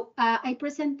 So I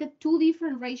presented two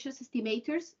different ratios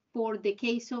estimators for the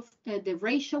case of the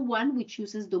ratio 1, which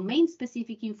uses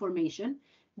domain-specific information.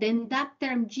 Then that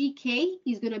term GK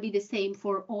is going to be the same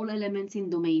for all elements in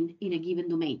a given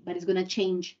domain, but it's going to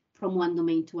change from one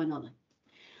domain to another.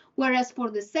 Whereas for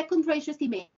the second ratio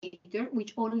estimator,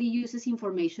 which only uses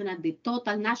information at the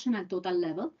national total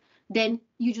level, then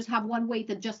you just have one weight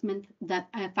adjustment, that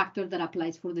factor that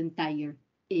applies for the entire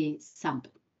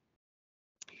sample.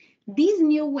 These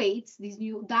new weights, these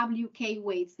new WK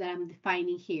weights that I'm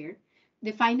defining here,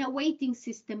 define a weighting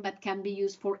system that can be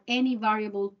used for any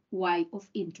variable Y of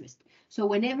interest. So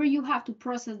whenever you have to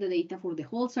process the data for the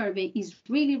whole survey, it's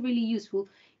really, really useful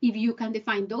if you can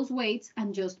define those weights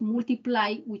and just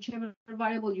multiply whichever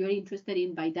variable you're interested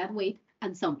in by that weight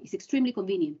and sum. It's extremely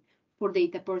convenient for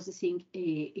data processing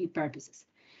purposes.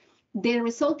 The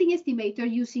resulting estimator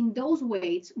using those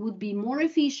weights would be more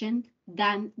efficient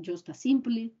than just a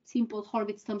simple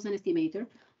Horvitz-Thompson estimator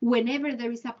whenever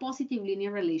there is a positive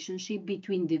linear relationship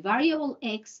between the variable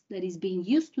X that is being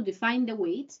used to define the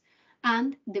weights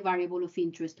and the variable of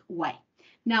interest Y.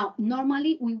 Now,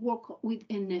 normally we work with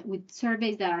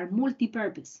surveys that are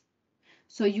multi-purpose.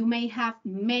 So you may have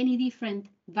many different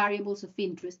variables of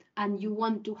interest and you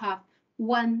want to have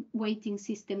one weighting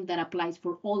system that applies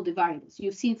for all the variables.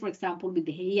 You've seen, for example, with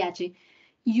the HIH,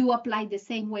 you apply the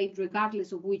same weight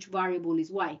regardless of which variable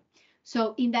is Y.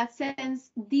 So in that sense,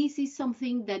 this is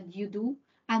something that you do,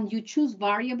 and you choose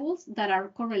variables that are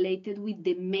correlated with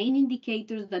the main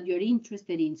indicators that you're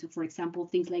interested in. So for example,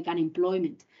 things like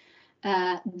unemployment,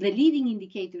 the leading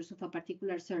indicators of a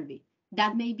particular survey.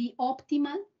 That may be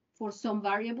optimal for some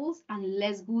variables and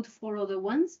less good for other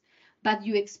ones, but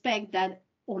you expect that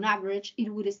on average, it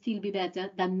would still be better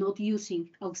than not using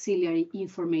auxiliary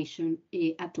information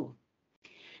at all.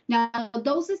 Now,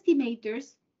 those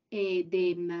estimators,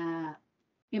 in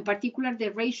particular, the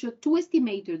ratio 2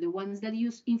 estimator, the ones that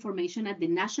use information at the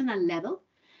national level,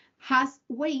 has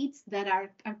weights that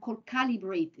are called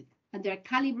calibrated, and they're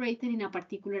calibrated in a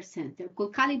particular sense. They're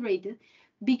called calibrated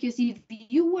because if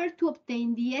you were to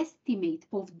obtain the estimate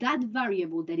of that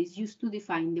variable that is used to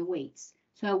define the weights,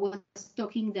 so I was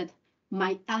talking that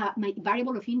my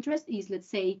variable of interest is, let's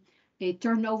say, a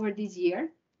turnover this year.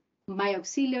 My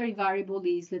auxiliary variable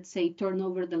is, let's say,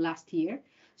 turnover the last year.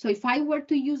 So if I were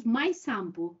to use my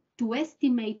sample to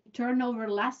estimate turnover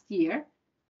last year,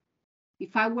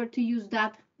 if I were to use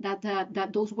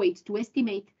those weights to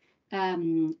estimate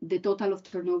the total of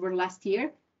turnover last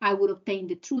year, I would obtain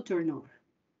the true turnover.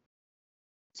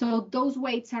 So those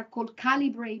weights are called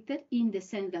calibrated in the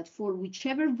sense that for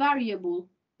whichever variable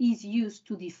is used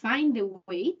to define the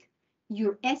weight,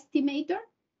 your estimator,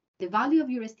 the value of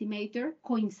your estimator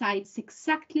coincides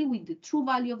exactly with the true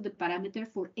value of the parameter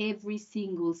for every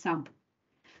single sample.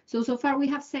 So far we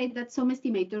have said that some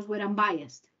estimators were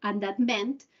unbiased, and that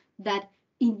meant that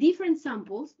in different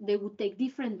samples, they would take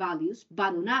different values,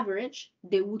 but on average,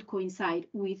 they would coincide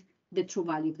with the true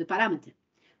value of the parameter.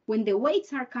 When the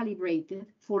weights are calibrated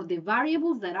for the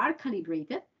variables that are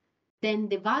calibrated, then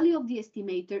the value of the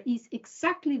estimator is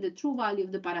exactly the true value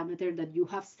of the parameter that you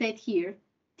have set here,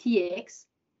 Tx,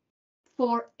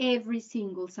 for every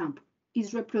single sample.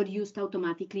 Is reproduced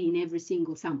automatically in every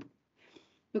single sample.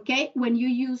 Okay, when you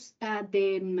use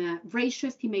the ratio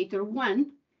estimator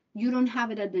 1, you don't have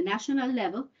it at the national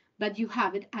level, but you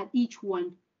have it at each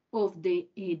one of the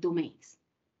domains.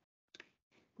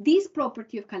 This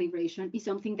property of calibration is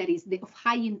something that is of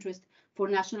high interest for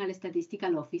National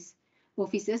Statistical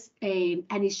offices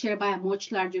and is shared by a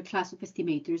much larger class of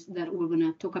estimators that we're going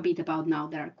to talk a bit about now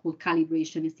that are called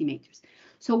calibration estimators.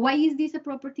 So why is this a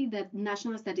property that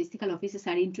National Statistical offices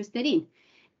are interested in?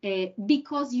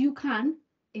 Because you can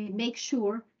make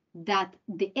sure that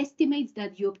the estimates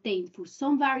that you obtain for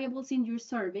some variables in your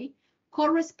survey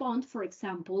correspond, for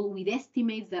example, with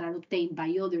estimates that are obtained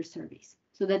by other surveys.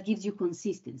 So that gives you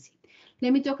consistency.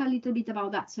 Let me talk a little bit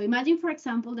about that. So imagine, for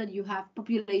example, that you have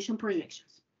population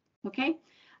projections, okay?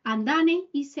 And Dane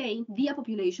is saying via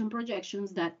population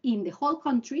projections that in the whole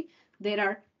country, there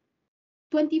are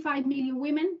 25 million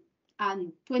women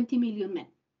and 20 million men,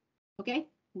 okay?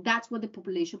 That's what the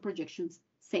population projections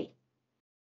say.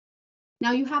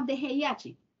 Now you have the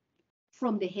HIH.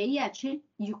 From the HIH,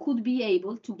 you could be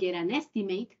able to get an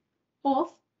estimate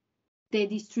of the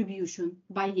distribution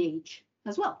by age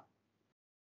as well.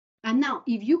 And now,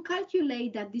 if you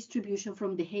calculate that distribution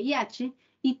from the HIH,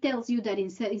 it tells you that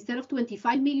instead of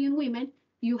 25 million women,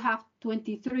 you have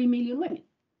 23 million women.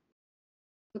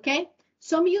 Okay?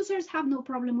 Some users have no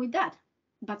problem with that,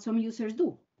 but some users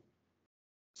do.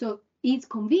 So it's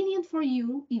convenient for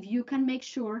you if you can make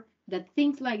sure that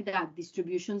things like that,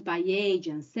 distributions by age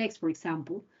and sex, for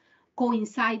example,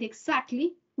 coincide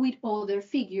exactly with other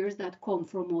figures that come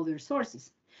from other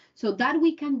sources. So that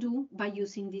we can do by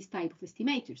using this type of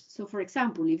estimators. So for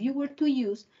example, if you were to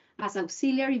use as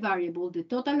auxiliary variable the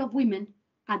total of women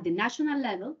at the national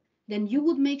level, then you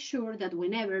would make sure that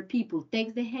whenever people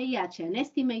take the HIH and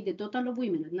estimate the total of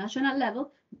women at national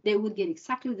level, they would get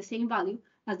exactly the same value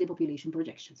as the population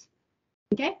projections.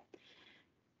 Okay?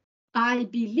 I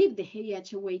believe the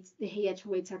HIH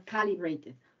weights are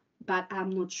calibrated, but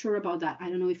I'm not sure about that. I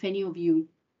don't know if any of you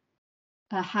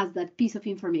has that piece of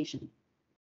information.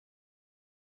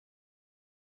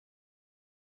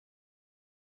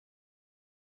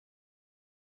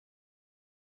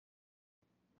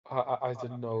 I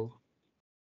didn't know.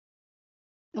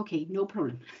 Okay, no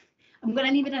problem. I'm going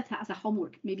to leave it as a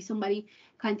homework. Maybe somebody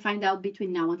can find out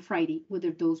between now and Friday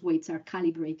whether those weights are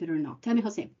calibrated or not. Tell me,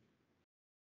 Jose.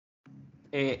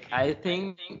 I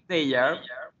think they are,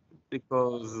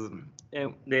 because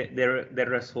the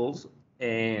results,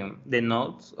 the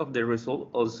notes of the result,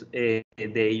 also,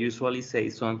 they usually say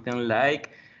something like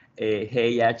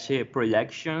HIH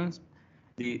projections,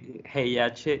 the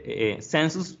HIH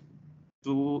census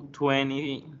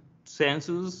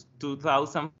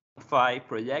 2005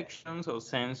 projections, or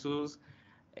census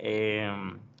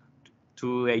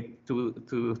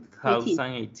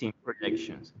 2018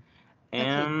 projections.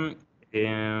 And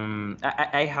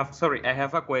I have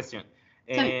a question.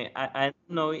 I don't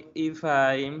know if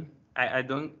I'm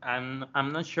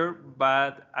not sure,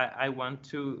 but I want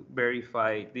to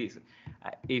verify this,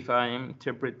 if I'm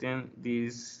interpreting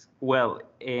this well.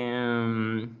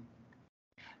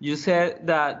 You said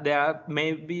that there are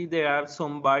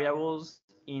some variables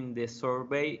in the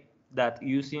survey that,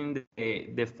 using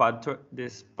the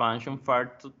expansion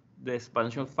factors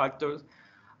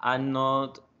are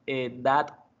not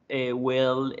that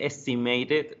well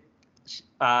estimated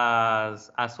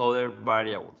as other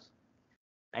variables,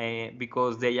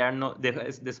 because they are not, the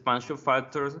expansion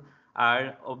factors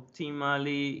are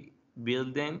optimally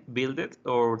built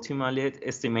or optimally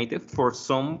estimated for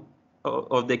some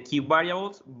of the key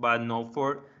variables, but not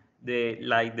for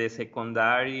the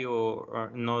secondary or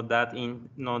not that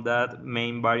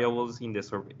main variables in the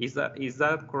survey. Is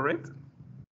that correct?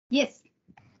 Yes.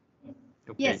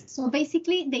 Okay. Yes. So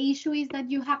basically, the issue is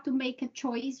that you have to make a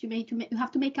choice. You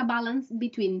have to make a balance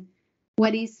between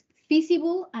what is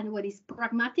feasible and what is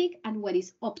pragmatic and what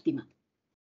is optimal.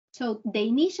 So the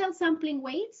initial sampling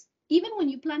weights, even when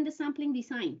you plan the sampling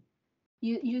design,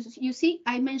 you see,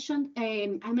 I mentioned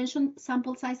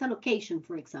sample size allocation,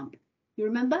 for example. You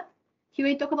remember? Here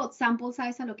I talk about sample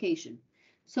size allocation.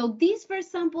 So this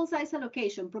first sample size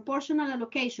allocation, proportional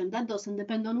allocation, that doesn't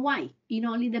depend on Y. It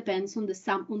only depends on the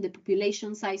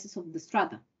population sizes of the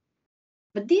strata.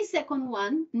 But this second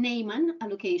one, Neyman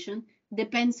allocation,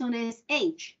 depends on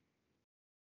SH,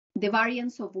 the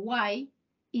variance of Y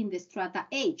in the strata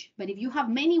H. But if you have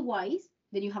many Ys,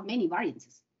 then you have many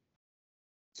variances.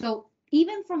 So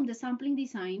even from the sampling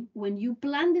design, when you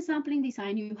plan the sampling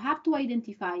design, you have to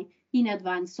identify in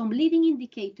advance some leading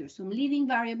indicators, some leading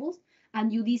variables,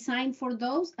 and you design for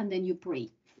those, and then you pray.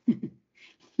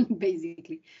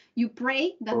 Basically, you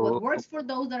pray that what works for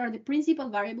those that are the principal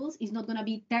variables is not going to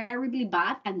be terribly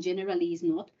bad, and generally is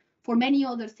not, for many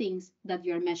other things that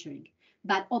you're measuring.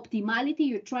 But optimality,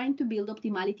 you're trying to build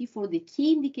optimality for the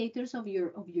key indicators of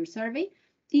your survey,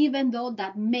 even though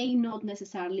that may not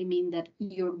necessarily mean that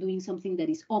you're doing something that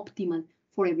is optimal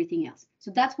for everything else. So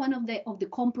that's one of the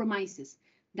compromises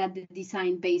that the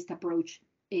design-based approach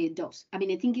does. I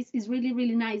mean, I think it's really,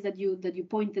 really nice that you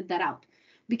pointed that out,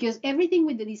 because everything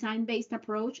with the design-based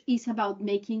approach is about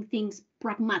making things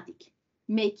pragmatic,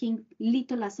 making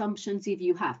little assumptions if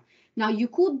you have. Now, you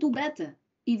could do better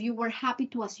if you were happy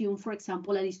to assume, for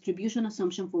example, a distribution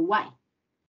assumption for Y.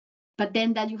 But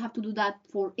then that you have to do that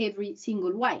for every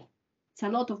single Y. It's a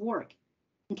lot of work.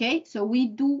 Okay, so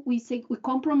we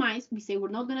compromise, we say we're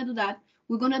not going to do that.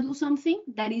 We're going to do something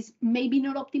that is maybe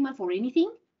not optimal for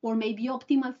anything, or maybe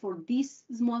optimal for this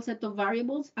small set of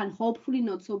variables, and hopefully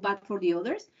not so bad for the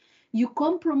others. You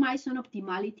compromise on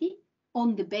optimality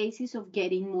on the basis of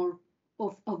getting more,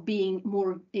 of being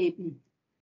more,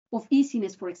 of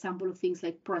easiness, for example, of things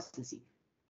like processing.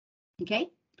 Okay,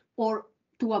 or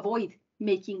to avoid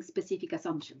making specific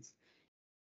assumptions.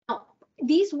 Now,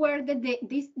 these were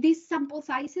these sample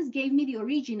sizes gave me the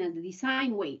original, the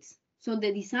design weights. So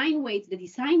the design weights, the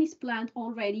design is planned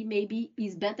already, maybe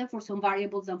is better for some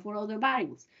variables than for other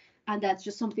variables. And that's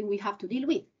just something we have to deal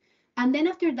with. And then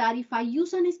after that, if I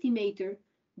use an estimator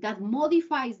that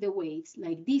modifies the weights,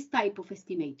 like this type of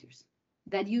estimators,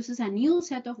 that uses a new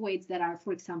set of weights that are,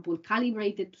 for example,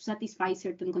 calibrated to satisfy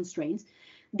certain constraints,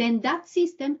 then that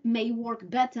system may work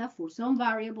better for some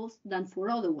variables than for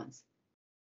other ones.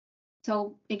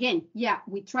 So again, yeah,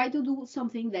 we try to do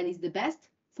something that is the best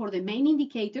for the main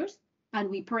indicators, and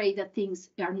we pray that things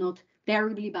are not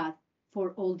terribly bad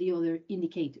for all the other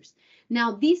indicators.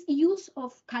 Now, this use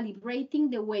of calibrating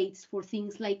the weights for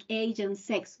things like age and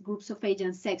sex, groups of age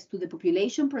and sex to the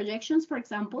population projections, for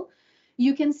example,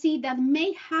 you can see that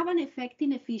may have an effect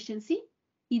in efficiency.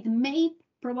 It may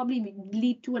probably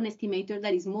lead to an estimator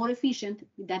that is more efficient,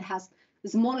 that has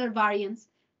smaller variance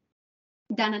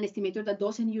than an estimator that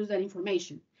doesn't use that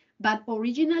information. But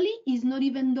originally, it's not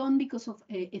even done because of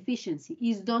efficiency.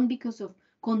 It's done because of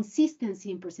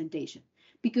consistency in presentation,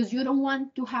 because you don't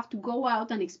want to have to go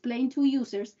out and explain to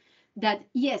users that,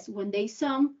 yes, when they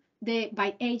sum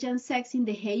by age and sex in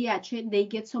the HEIH, they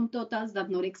get some totals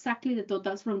that not exactly the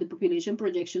totals from the population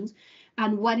projections.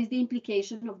 And what is the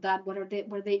implication of that? What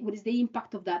is the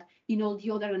impact of that in all the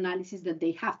other analysis that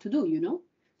they have to do, you know?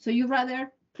 So you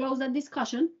rather close that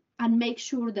discussion and make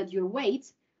sure that your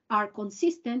weights are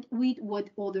consistent with what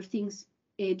other things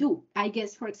do. I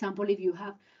guess, for example, if you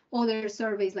have other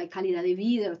surveys like Calidad de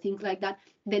Vida or things like that,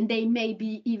 then they may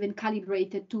be even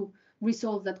calibrated to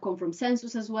results that come from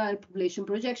census as well, population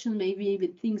projection, maybe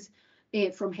even things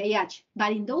from HEIH.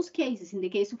 But in those cases, in the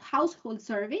case of household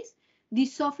surveys,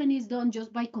 this often is done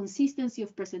just by consistency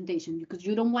of presentation, because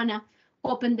you don't want to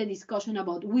open the discussion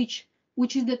about which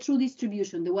is the true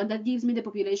distribution, the one that gives me the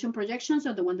population projections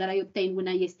or the one that I obtained when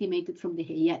I estimated from the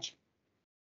HEIH.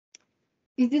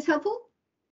 Is this helpful?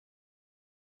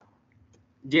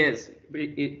 Yes,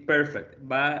 perfect.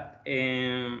 But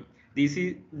this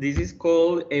is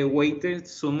called a weighted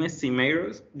sum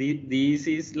estimators. This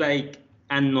is like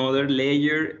another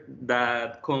layer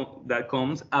that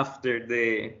comes after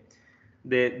the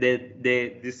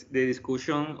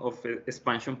discussion of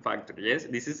expansion factor. Yes,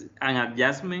 this is an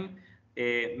adjustment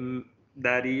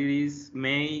that it is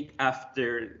made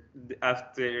after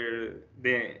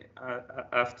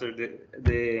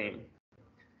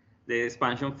the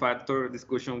expansion factor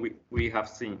discussion we have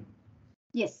seen.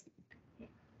 Yes.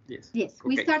 Yes. Yes. Okay.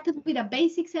 We started with a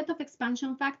basic set of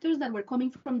expansion factors that were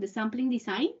coming from the sampling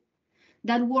design,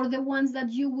 that were the ones that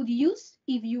you would use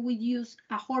if you would use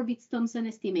a Horvitz-Thompson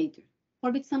estimator.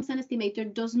 Horvitz-Thompson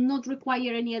estimator does not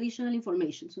require any additional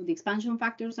information, so the expansion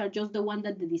factors are just the one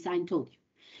that the design told you.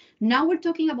 Now we're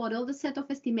talking about all the set of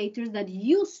estimators that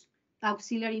use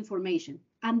auxiliary information,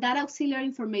 and that auxiliary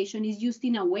information is used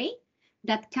in a way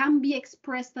that can be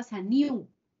expressed as a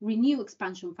renew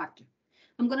expansion factor.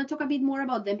 I'm going to talk a bit more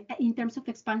about them in terms of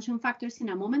expansion factors in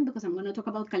a moment, because I'm going to talk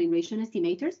about calibration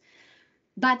estimators.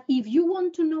 But if you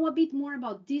want to know a bit more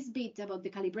about this bit, about the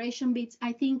calibration bits,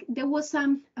 I think there was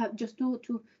some, just to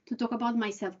talk about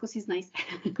myself, because it's nice.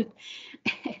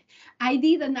 I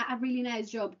did a really nice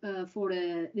job for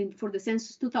the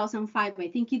Census 2005. I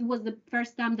think it was the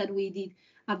first time that we did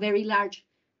a very large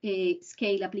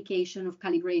scale application of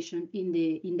calibration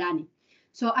in DANI.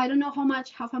 So I don't know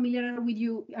how familiar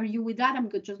are you with that.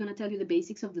 I'm just going to tell you the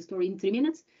basics of the story in 3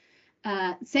 minutes.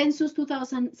 Census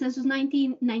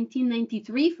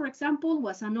 1993, for example,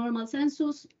 was a normal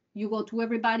census. You go to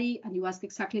everybody and you ask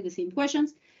exactly the same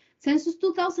questions. Census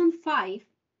 2005,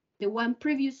 the one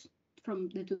previous from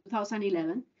the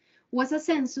 2011, was a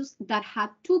census that had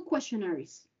 2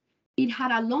 questionnaires. It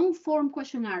had a long form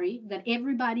questionnaire that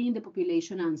everybody in the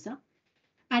population answered,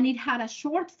 and it had a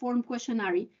short form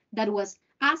questionnaire that was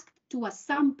asked to a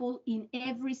sample in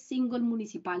every single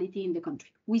municipality in the country.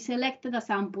 We selected a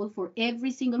sample for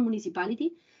every single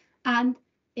municipality, and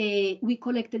we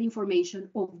collected information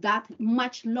of that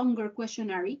much longer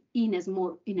questionnaire in a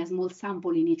small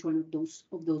sample in each one of those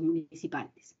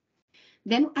municipalities.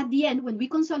 Then at the end, when we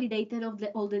consolidated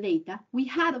all the data, we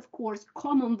had, of course,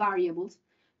 common variables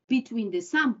between the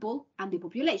sample and the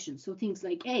population. So things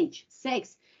like age,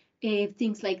 sex,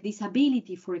 things like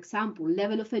disability, for example,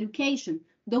 level of education,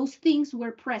 those things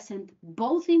were present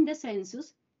both in the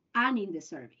census and in the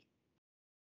survey.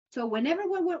 So whenever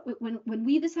when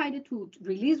we decided to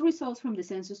release results from the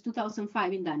Census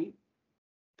 2005 in DANI,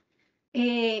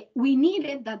 we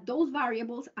needed that those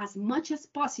variables, as much as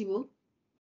possible,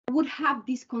 would have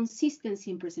this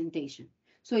consistency in presentation.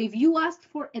 So if you asked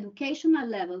for educational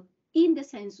level in the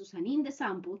census and in the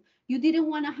sample, you didn't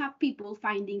want to have people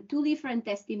finding 2 different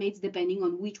estimates depending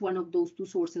on which one of those 2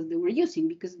 sources they were using,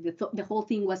 because the whole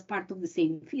thing was part of the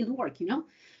same field work, you know?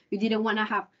 You didn't want to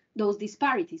have those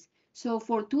disparities. So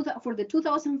for the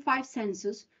 2005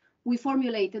 census, we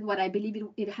formulated what I believe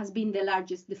it has been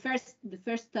the first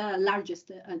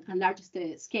largest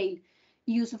scale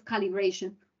use of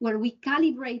calibration, where we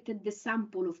calibrated the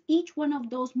sample of each one of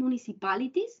those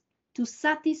municipalities to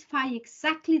satisfy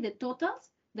exactly the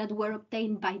totals that were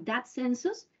obtained by that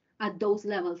census at those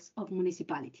levels of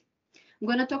municipality. I'm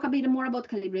going to talk a bit more about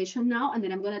calibration now, and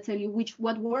then I'm going to tell you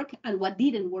what worked and what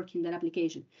didn't work in that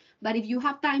application. But if you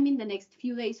have time in the next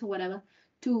few days or whatever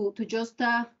to just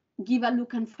give a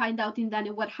look and find out in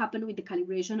Dane what happened with the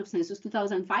calibration of Census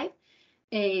 2005,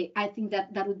 I think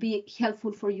that would be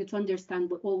helpful for you to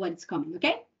understand all what's coming,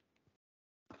 okay?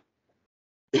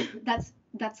 That's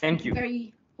Thank you.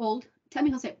 Very old. Tell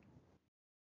me, Jose.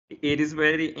 It is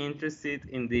very interesting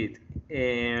indeed.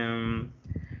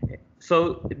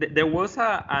 So there was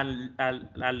a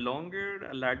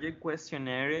larger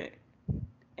questionnaire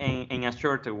and a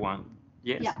shorter one.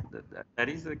 Yes, Yeah. that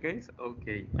is the case.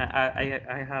 Okay,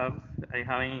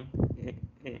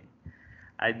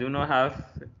 I do not have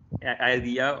an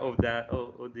idea of that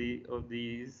of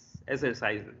these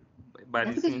exercises, but That's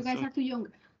it because you seems guys are too young.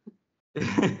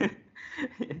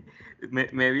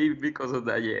 Maybe because of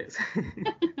that, yes.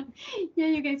 Yeah,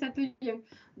 you guys are too young.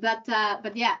 But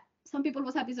yeah, some people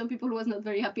was happy, some people was not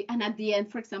very happy. And at the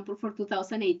end, for example, for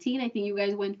 2018, I think you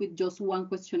guys went with just one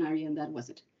questionnaire and that was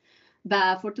it.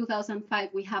 But for 2005,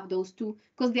 we have those two,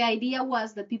 because the idea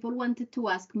was that people wanted to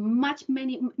ask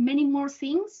many more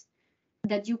things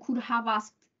that you could have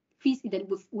asked that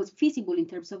was feasible in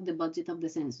terms of the budget of the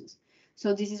census.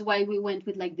 So this is why we went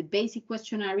with like the basic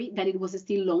questionnaire, that it was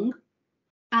still long,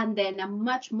 and then a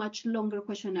much longer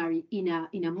questionnaire in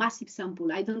a massive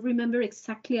sample. I don't remember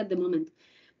exactly at the moment,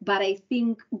 but I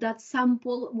think that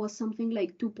sample was something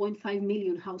like 2.5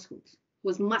 million households. It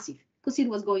was massive because it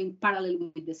was going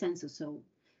parallel with the census, so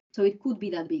it could be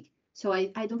that big. So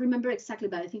I don't remember exactly,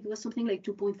 but I think it was something like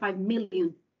 2.5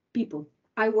 million people.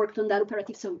 I worked on that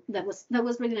operative, so that was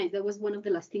really nice. That was one of the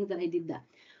last things that I did that.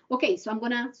 Okay, so I'm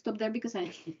gonna stop there because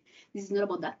this is not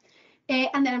about that.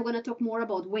 And then I'm going to talk more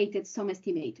about weighted sum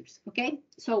estimators, okay?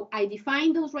 So I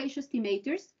define those ratio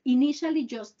estimators, initially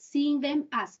just seeing them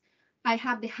as I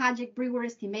have the Hajek-Brewer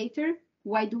estimator.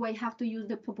 Why do I have to use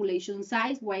the population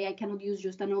size? Why I cannot use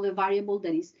just another variable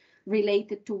that is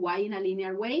related to Y in a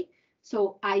linear way?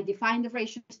 So I define the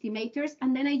ratio estimators,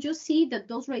 and then I just see that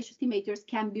those ratio estimators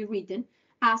can be written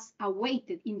as a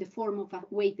weighted, in the form of a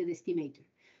weighted estimator.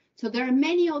 So there are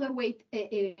many other weight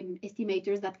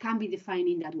estimators that can be defined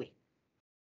in that way.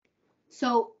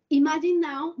 So imagine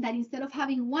now that instead of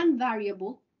having one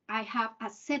variable, I have a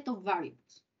set of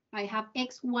variables. I have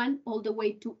x1 all the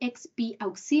way to xp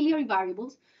auxiliary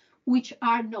variables, which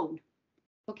are known.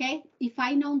 Okay, if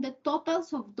I know the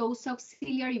totals of those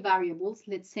auxiliary variables,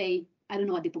 let's say, I don't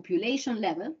know, at the population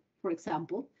level, for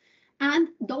example, and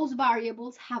those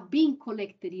variables have been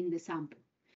collected in the sample,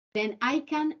 then I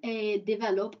can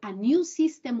develop a new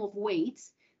system of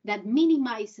weights that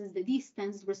minimizes the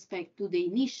distance respect to the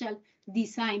initial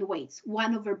design weights,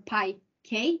 1 over pi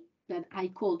k, that I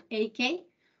called AK,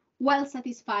 while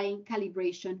satisfying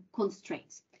calibration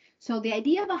constraints. So the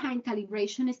idea behind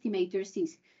calibration estimators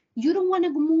is you don't want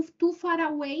to move too far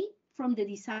away from the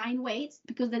design weights,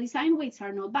 because the design weights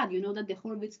are not bad. You know that the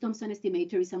Horvitz-Thompson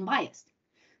estimator is unbiased.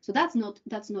 So that's not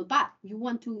bad. You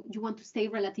want to stay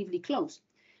relatively close.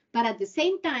 But at the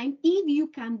same time, if you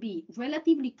can be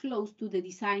relatively close to the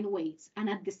design weights and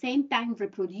at the same time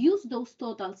reproduce those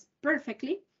totals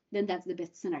perfectly, then that's the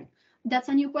best scenario. That's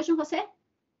a new question, Jose?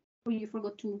 Or you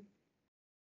forgot to?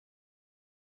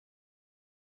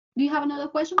 Do you have another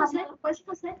question,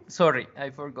 Jose? Sorry, I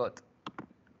forgot.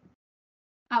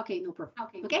 Okay, no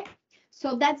problem. Okay,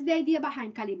 so that's the idea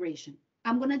behind calibration.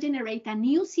 I'm going to generate a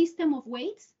new system of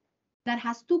weights that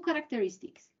has two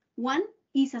characteristics. One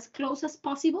is as close as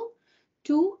possible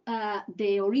to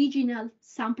the original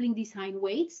sampling design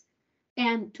weights,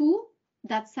 and two,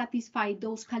 that satisfy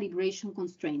those calibration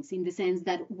constraints, in the sense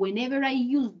that whenever I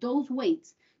use those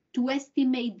weights to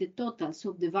estimate the totals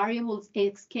of the variables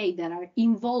xk that are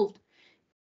involved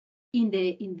in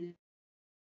the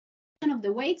of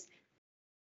the weights,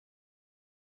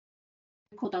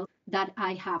 total that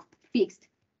I have fixed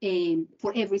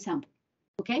for every sample.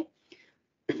 Okay,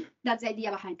 that's the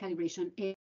idea behind calibration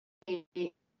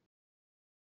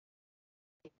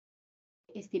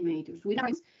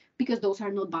estimators. Because those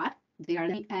are not bad, they are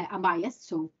unbiased,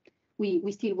 so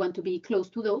we still want to be close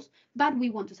to those, but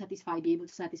we want to be able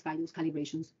to satisfy those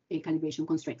calibration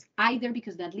constraints, either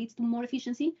because that leads to more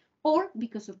efficiency or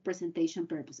because of presentation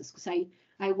purposes, because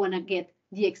I want to get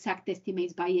the exact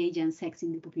estimates by age and sex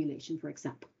in the population, for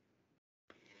example.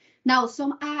 Now,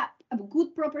 some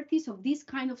good properties of this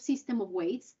kind of system of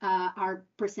weights are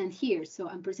present here, so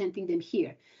I'm presenting them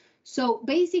here. So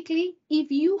basically,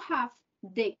 if you have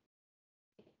the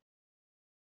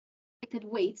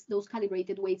calibrated weights, those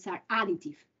calibrated weights are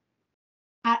additive.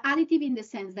 Are additive in the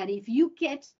sense that if you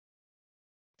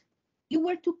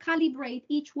were to calibrate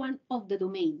each one of the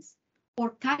domains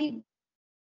or calibrate,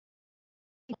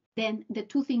 then the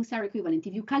two things are equivalent.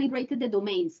 If you calibrated the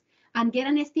domains and get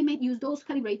an estimate, use those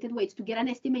calibrated weights to get an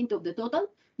estimate of the total,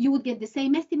 you would get the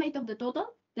same estimate of the total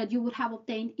that you would have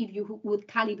obtained if you would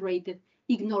calibrate it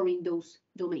ignoring those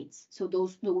domains. So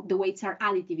the weights are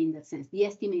additive in that sense. The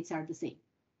estimates are the same.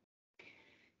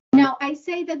 Now, I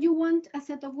say that you want a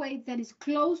set of weights that is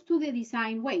close to the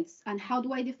design weights. And how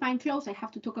do I define close? I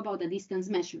have to talk about the distance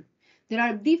measure. There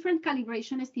are different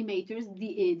calibration estimators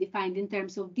defined in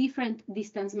terms of different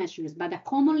distance measures, but a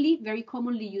very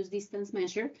commonly used distance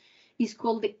measure is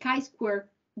called the chi-square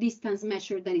distance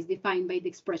measure that is defined by the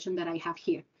expression that I have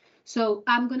here. So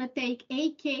I'm going to take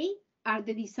AK are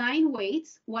the design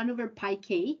weights,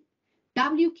 1/pi_k.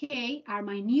 WK are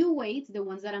my new weights, the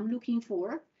ones that I'm looking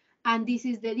for. And this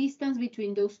is the distance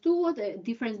between those two, the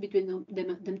difference between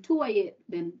them two, I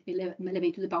then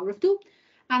elevate to the power of 2.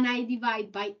 And I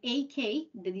divide by AK,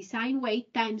 the design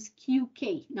weight, times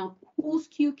QK. Now, who's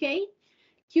QK?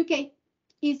 QK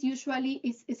is usually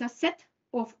is a set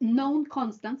of known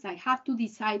constants. I have to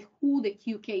decide who the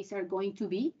QKs are going to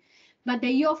be, but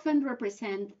they often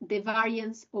represent the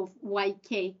variance of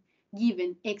YK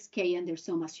given XK under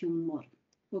some assumed model.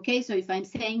 Okay, so if I'm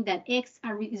saying that X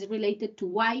is related to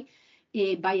Y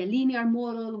by a linear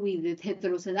model with the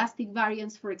heteroscedastic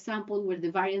variance, for example, where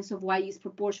the variance of Y is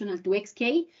proportional to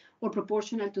XK or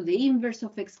proportional to the inverse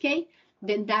of XK,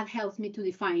 then that helps me to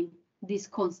define these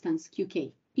constants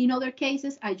QK. In other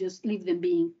cases, I just leave them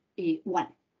being 1.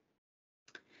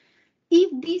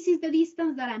 If this is the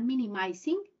distance that I'm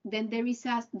minimizing, then there is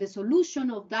the solution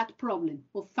of that problem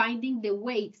of finding the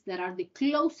weights that are the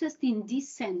closest in this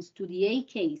sense to the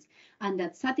AKs and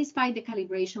that satisfy the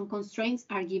calibration constraints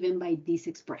are given by this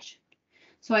expression.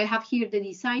 So I have here the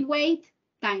design weight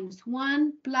times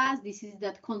 1 plus, this is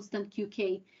that constant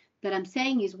QK that I'm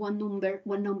saying is one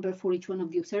number for each one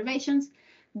of the observations.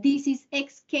 This is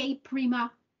XK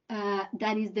prima,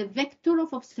 that is the vector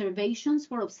of observations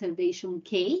for observation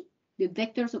K. The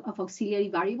vectors of auxiliary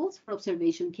variables for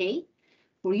observation K,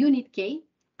 for unit K,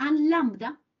 and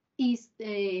lambda is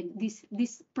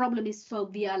this problem is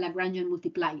solved via Lagrangian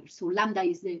multiplier. So lambda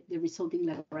is the resulting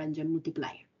Lagrangian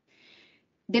multiplier.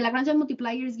 The Lagrangian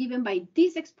multiplier is given by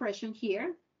this expression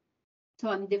here. So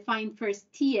I'm defined first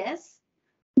TS,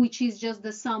 which is just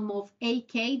the sum of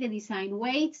AK, the design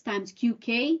weights, times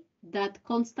QK, that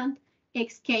constant,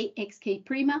 XK, XK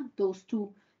prima, those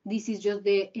two. This is just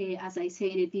the, as I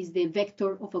said, it is the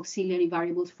vector of auxiliary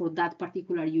variables for that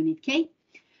particular unit K.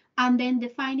 And then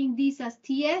defining this as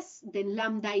TS, then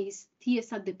lambda is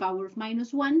TS at the power of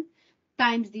 -1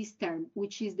 times this term,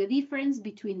 which is the difference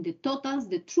between the totals,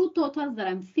 the true totals that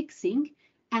I'm fixing,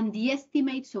 and the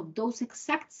estimates of those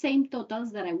exact same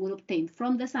totals that I will obtain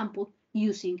from the sample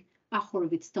using a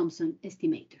Horvitz-Thompson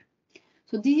estimator.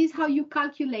 So this is how you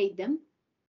calculate them.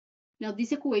 Now,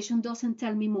 this equation doesn't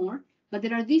tell me more, but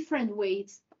there are different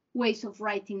ways of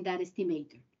writing that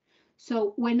estimator.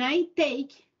 So when I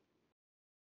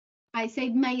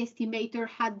said my estimator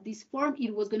had this form,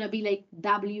 it was going to be like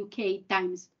WK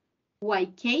times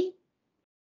YK.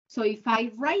 So if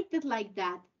I write it like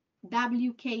that,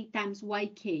 WK times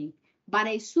YK, but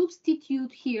I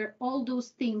substitute here all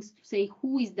those things to say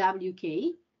who is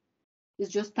WK,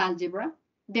 it's just algebra,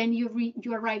 then you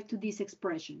arrive to this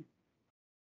expression.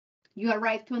 You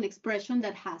arrive to an expression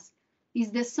that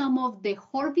is the sum of the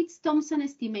Horvitz-Thompson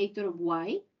estimator of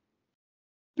Y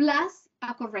plus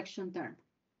a correction term.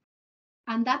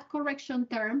 And that correction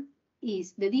term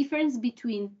is the difference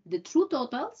between the true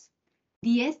totals,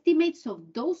 the estimates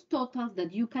of those totals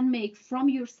that you can make from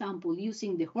your sample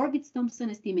using the Horvitz-Thompson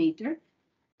estimator,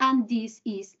 and this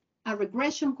is a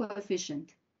regression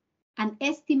coefficient, an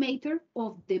estimator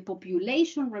of the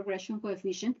population regression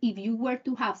coefficient if you were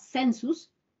to have census,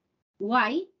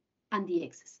 Y, and the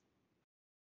X's.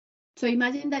 So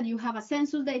imagine that you have a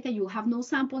census data, you have no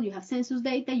sample, you have census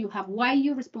data, you have Y,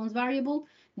 your response variable,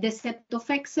 the set of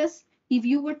X's. If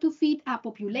you were to fit a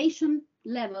population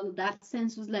level, that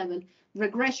census level,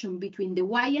 regression between the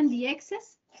Y and the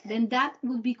X's, then that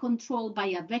will be controlled by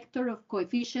a vector of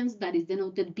coefficients that is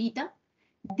denoted beta.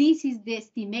 This is the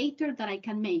estimator that I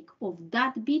can make of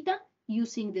that beta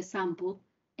using the sample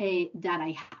that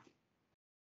I have.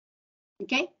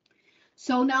 Okay?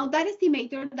 So now that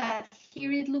estimator that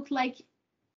here it looks like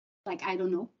I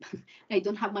don't know, I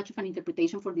don't have much of an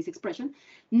interpretation for this expression.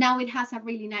 Now it has a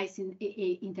really nice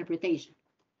interpretation.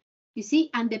 You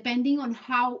see, and depending on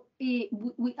how,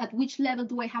 at which level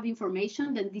do I have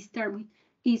information, then this term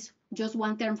is just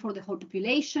one term for the whole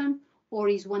population, or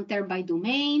is one term by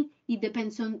domain. It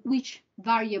depends on which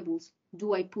variables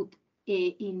do I put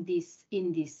in this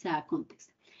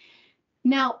context.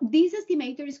 Now, this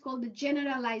estimator is called the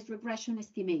generalized regression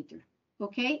estimator,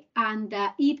 okay? And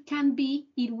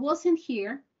it wasn't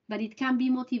here, but it can be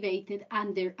motivated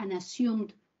under an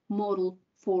assumed model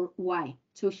for Y.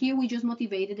 So here we just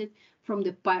motivated it from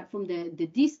the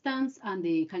distance and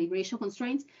the calibration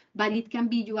constraints, but it can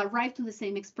be, you arrive to the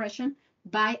same expression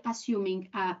by assuming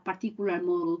a particular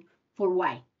model for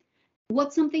Y.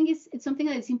 Something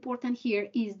that is important here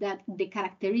is that the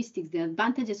characteristics, the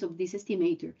advantages of this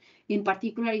estimator, in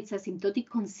particular, its asymptotic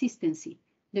consistency,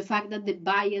 the fact that the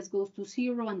bias goes to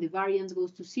 0 and the variance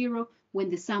goes to 0 when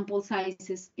the sample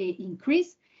sizes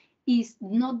increase, is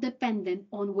not dependent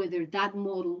on whether that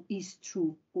model is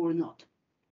true or not.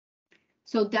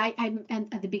 So and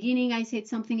at the beginning, I said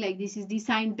something like this is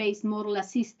design-based model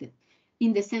assisted,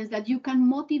 in the sense that you can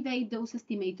motivate those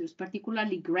estimators,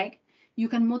 particularly Greg. You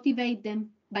can motivate them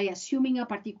by assuming a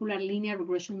particular linear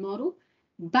regression model,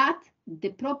 but the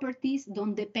properties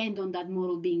don't depend on that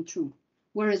model being true.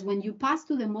 Whereas when you pass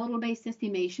to the model-based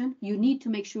estimation, you need to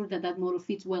make sure that that model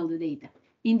fits well the data.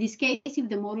 In this case, if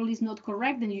the model is not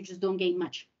correct, then you just don't gain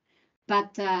much.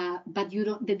 But you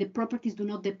don't, the properties do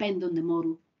not depend on the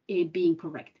model being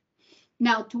correct.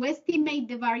 Now, to estimate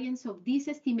the variance of this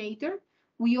estimator,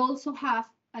 we also have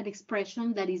an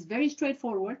expression that is very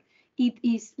straightforward. It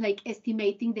is like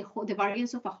estimating the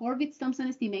variance of a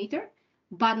Horvitz-Thompson estimator,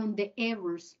 but on the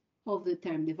errors of the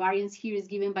term. The variance here is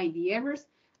given by the errors.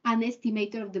 An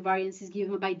estimator of the variance is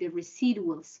given by the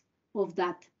residuals of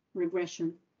that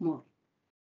regression model.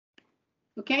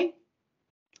 Okay,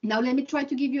 now let me try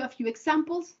to give you a few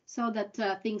examples so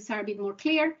that things are a bit more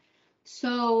clear.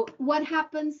 So what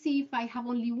happens if I have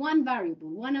only one variable,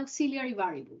 one auxiliary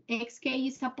variable? Xk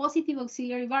is a positive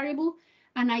auxiliary variable,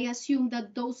 and I assume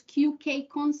that those Qk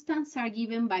constants are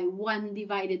given by 1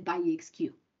 divided by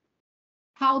Xq.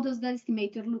 How does that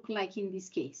estimator look like in this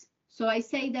case? So I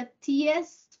say that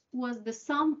Ts was the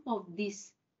sum of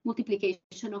this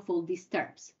multiplication of all these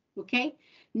terms, okay?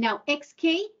 Now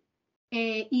Xk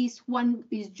is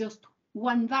just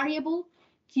one variable.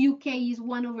 Qk is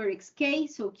 1 over xk,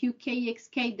 so Qk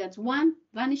xk, that's 1,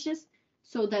 vanishes.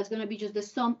 So that's going to be just the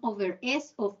sum over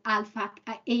S of alpha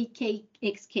ak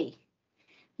xk.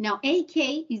 Now ak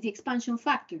is the expansion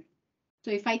factor.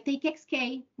 So if I take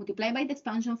xk, multiply by the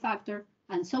expansion factor,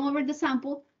 and sum over the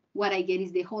sample, what I get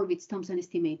is the Horvitz-Thompson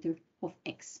estimator of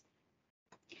x.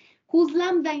 Whose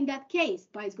lambda in that case?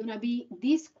 But it's going to be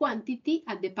this quantity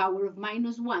at the power of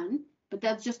 -1, but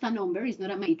that's just a number, it's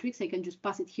not a matrix. I can just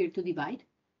pass it here to divide.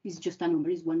 It's just a number,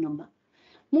 it's one number.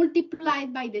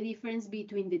 Multiplied by the difference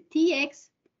between the tx,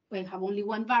 I have only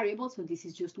one variable, so this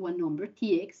is just one number,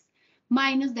 tx,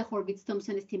 minus the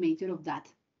Horvitz-Thompson estimator of that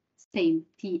same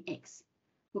tx.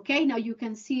 Okay, now you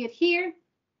can see it here.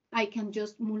 I can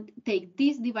just take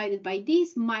this divided by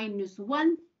this,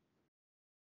 -1.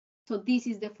 So this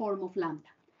is the form of lambda.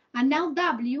 And now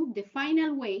W, the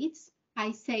final weights,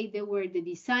 I say they were the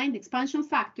design, the expansion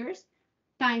factors,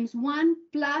 times 1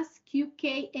 plus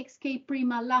Qk xk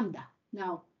prima lambda.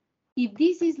 Now, if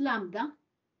this is lambda,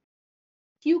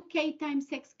 Qk times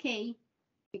xk,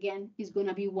 again, is going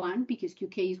to be 1, because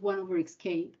Qk is 1 over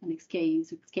xk, and xk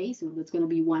is xk, so that's going to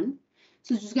be 1.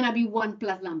 So it's just going to be 1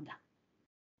 plus lambda.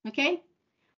 Okay?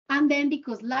 And then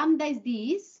because lambda is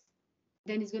this,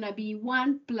 then it's going to be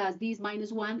 1 plus this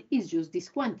minus 1 is just this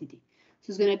quantity. So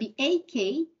it's going to be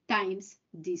AK times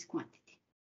this quantity.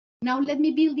 Now let me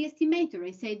build the estimator.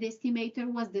 I say the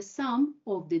estimator was the sum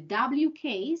of the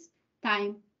WKs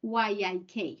times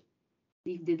YIK.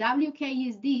 If the WK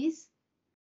is this,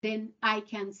 then I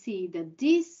can see that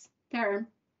this term,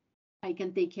 I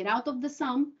can take it out of the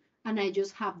sum, and I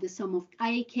just have the sum of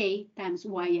IK times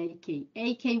YIK.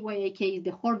 AK, YIK is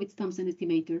the Horvitz-Thompson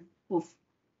estimator of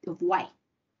Y,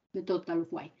 the total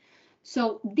of Y.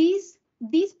 So this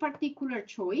particular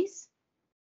choice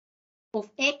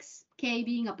of xk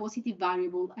being a positive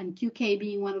variable and qk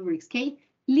being 1 over xk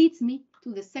leads me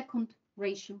to the second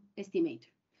ratio estimator.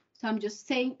 So I'm just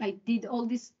saying I did all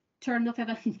this turn of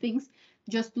event things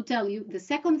just to tell you the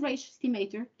second ratio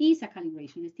estimator is a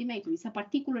calibration estimator. It's a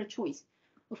particular choice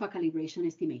of a calibration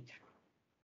estimator.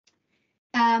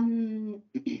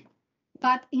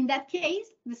 But in that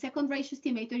case, the second ratio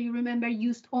estimator, you remember,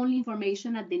 used only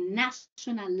information at the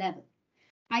national level.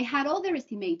 I had other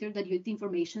estimators that used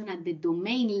information at the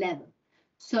domain level.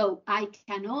 So I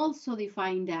can also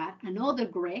define that another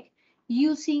Greg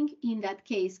using, in that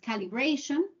case,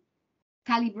 calibration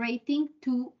calibrating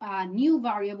to a new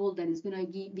variable that is going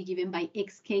to be given by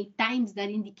xk times that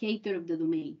indicator of the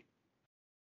domain.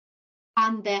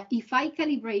 And if I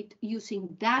calibrate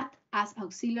using that as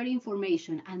auxiliary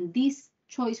information and this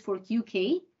choice for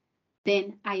qk,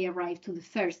 then I arrive to the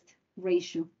first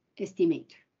ratio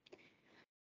estimator.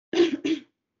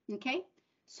 Okay,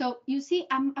 so you see,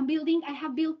 I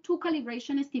have built two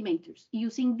calibration estimators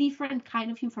using different kind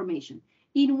of information.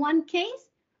 In one case,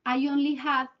 I only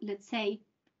have, let's say,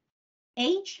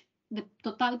 age, the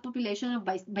total population of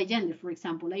by gender, for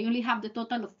example. I only have the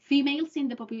total of females in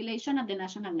the population at the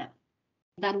national level.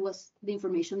 That was the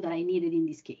information that I needed in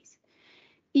this case.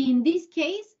 In this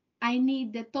case, I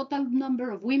need the total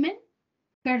number of women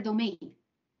per domain.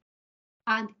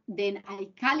 And then I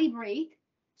calibrate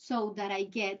so that I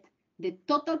get the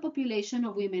total population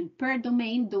of women per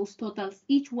domain, those totals,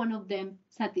 each one of them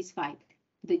satisfied.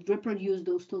 They reproduce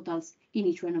those totals in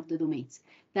each one of the domains.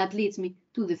 That leads me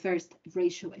to the first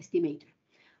ratio estimator.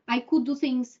 I could do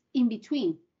things in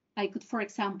between. I could, for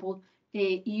example,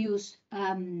 use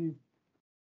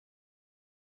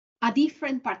a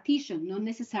different partition, not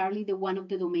necessarily the one of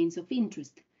the domains of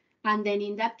interest. And then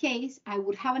in that case, I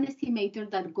would have an estimator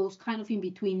that goes kind of in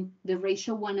between the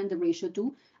ratio 1 and the ratio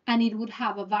 2, and it would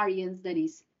have a variance that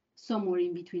is somewhere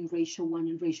in between ratio 1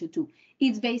 and ratio 2.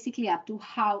 It's basically up to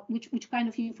which kind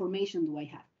of information do I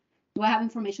have? Do I have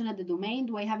information at the domain?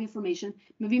 Do I have information?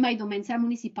 Maybe my domains are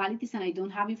municipalities and I don't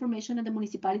have information at the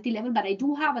municipality level, but I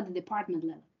do have at the department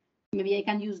level. Maybe I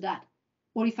can use that.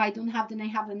 Or if I don't have, then I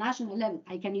have the national level.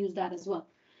 I can use that as well.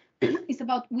 It's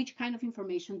about which kind of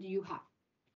information do you have.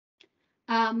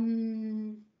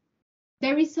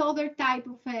 There is other type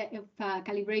of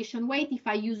calibration weight. If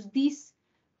I use this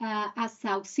as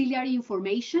auxiliary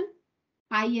information,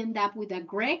 I end up with a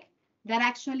GREG that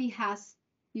actually has,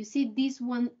 you see, this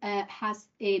one has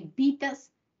betas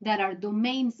that are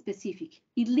domain specific.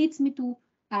 It leads me to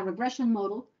a regression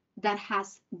model that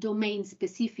has domain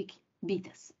specific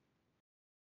betas.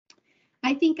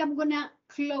 I think I'm gonna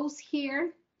close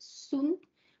here soon.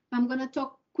 I'm gonna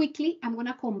talk quickly. I'm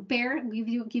gonna compare, give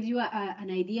you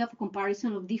an idea of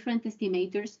comparison of different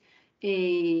estimators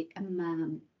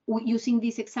using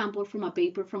this example from a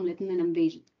paper from Lettinen and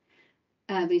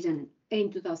Vejanen in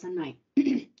 2009.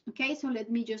 Okay, so let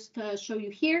me just show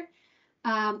you here.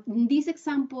 In this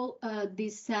example,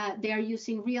 they are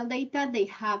using real data. They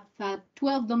have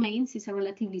 12 domains. It's a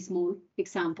relatively small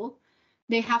example.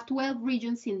 They have 12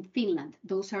 regions in Finland.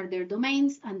 Those are their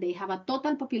domains, and they have a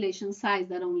total population size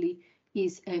that only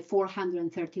is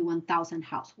 431,000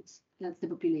 households. That's the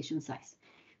population size.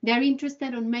 They're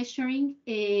interested in measuring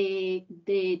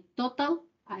the total,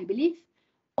 I believe,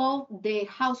 of the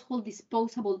household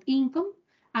disposable income,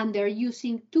 and they're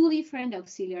using two different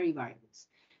auxiliary variables.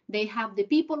 They have the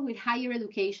people with higher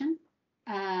education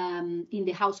in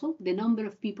the household, the number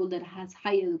of people that has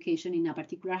higher education in a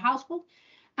particular household,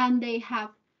 and they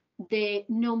have the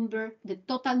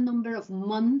total number of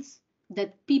months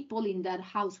that people in that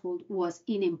household was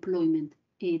in employment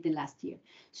the last year.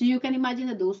 So you can imagine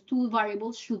that those two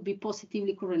variables should be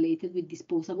positively correlated with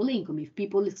disposable income. If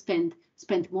people spend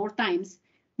more time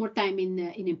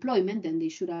in employment, then they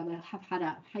should have had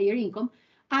a higher income.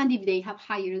 And if they have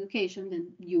higher education,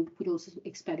 then you could also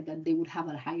expect that they would have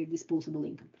a higher disposable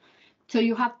income. So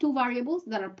you have two variables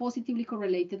that are positively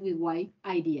correlated with Y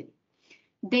ideally.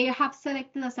 They have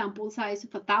selected a sample size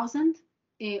of 1,000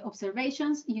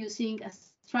 observations using a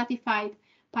stratified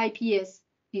PyPS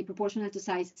proportional to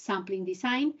size sampling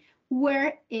design,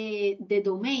 where the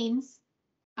domains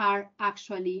are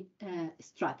actually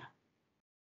strata.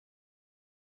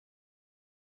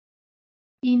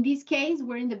 In this case,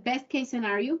 we're in the best case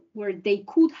scenario where they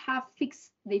could have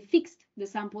fixed the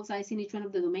sample size in each one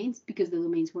of the domains because the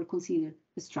domains were considered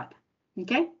strata.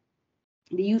 Okay,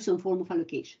 they use some form of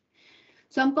allocation.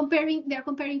 So they're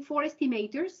comparing four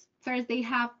estimators. First, they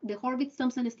have the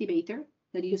Horvitz-Thompson estimator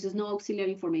that uses no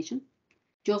auxiliary information,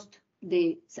 just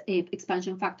the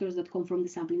expansion factors that come from the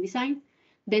sampling design.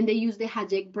 Then they use the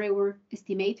Hajek-Brewer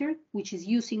estimator, which is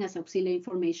using as auxiliary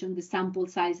information the sample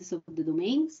sizes of the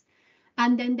domains.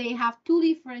 And then they have two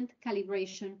different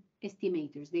calibration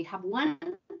estimators. They have one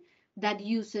that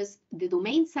uses the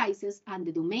domain sizes and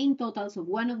the domain totals of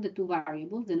one of the two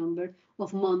variables, the number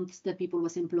of months that people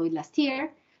was employed last year,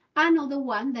 another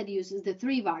one that uses the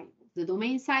three variables, the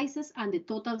domain sizes and the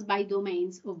totals by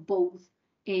domains of both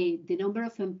the number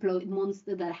of months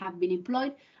that have been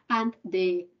employed and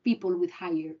the people with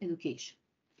higher education.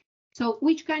 So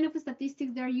which kind of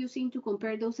statistics they're using to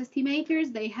compare those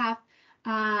estimators? They have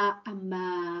a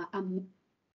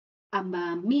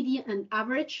median and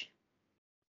average.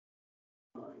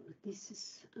 this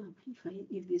is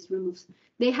if this removes,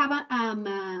 they have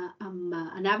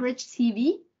an average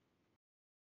CV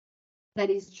that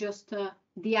is just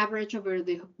the average over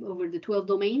the 12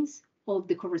 domains of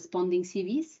the corresponding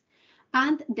CVs,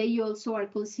 and they also are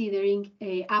considering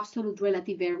absolute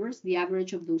relative errors, the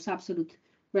average of those absolute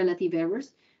relative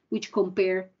errors, which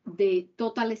compare the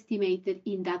total estimated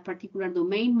in that particular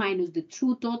domain minus the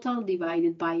true total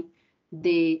divided by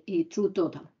the true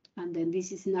total. And then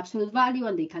this is an absolute value,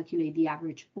 and they calculate the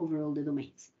average over all the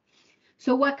domains.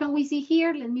 So what can we see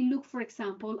here? Let me look, for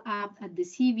example, at the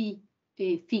CV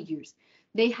figures.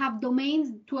 They have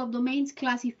domains, 12 domains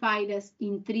classified as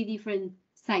in 3 different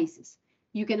sizes.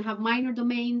 You can have minor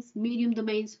domains, medium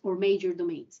domains, or major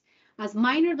domains. As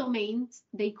minor domains,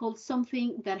 they call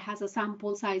something that has a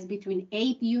sample size between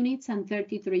 8 units and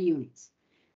 33 units.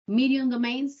 Medium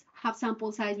domains have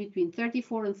sample size between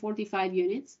 34 and 45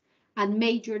 units, and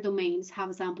major domains have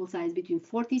a sample size between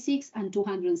 46 and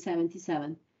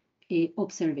 277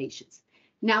 observations.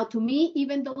 Now, to me,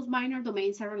 even those minor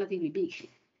domains are relatively big,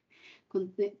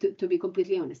 to be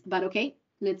completely honest, but okay.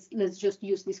 Let's just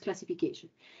use this classification.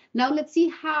 Now let's see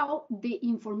how the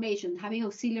information, having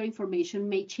auxiliary information,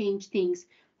 may change things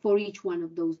for each one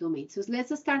of those domains. So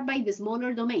let's start by the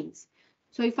smaller domains.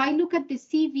 So if I look at the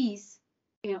CVs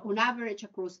on average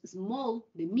across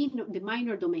the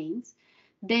minor domains,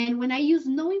 then when I use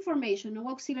no information, no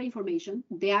auxiliary information,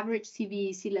 the average CV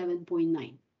is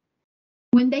 11.9.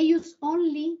 When they use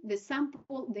only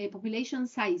the population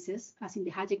sizes, as in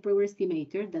the Hajek-Brewer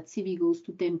estimator, that CV goes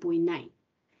to 10.9.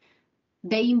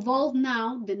 They involve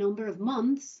now the number of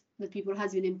months that people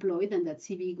has been employed, and that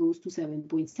CV goes to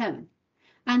 7.7.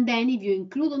 And then if you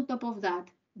include on top of that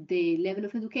the level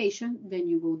of education, then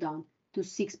you go down to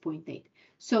 6.8.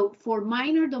 So for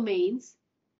minor domains,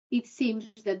 it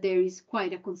seems that there is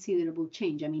quite a considerable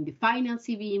change. I mean, the final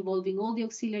CV involving all the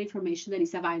auxiliary information that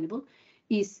is available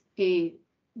is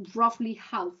roughly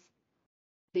half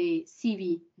the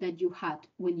CV that you had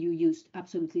when you used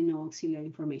absolutely no auxiliary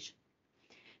information.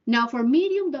 Now, for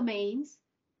medium domains,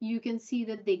 you can see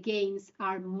that the gains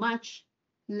are much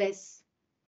less,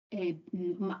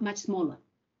 much smaller.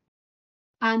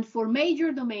 And for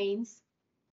major domains,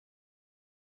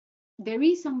 there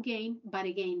is some gain, but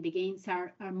again, the gains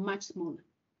are much smaller.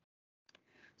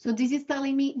 So this is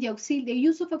telling me the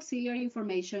use of auxiliary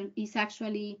information is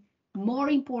actually more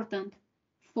important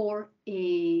for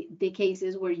the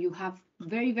cases where you have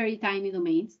very, very tiny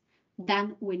domains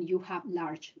than when you have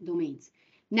large domains.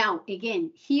 Now,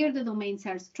 again, here the domains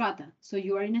are strata. So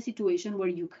you are in a situation where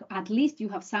at least you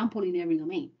have sample in every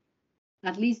domain.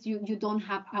 At least you don't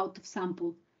have out of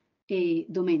sample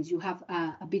domains. You have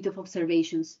a bit of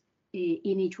observations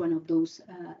in each one of those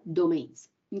domains,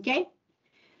 okay?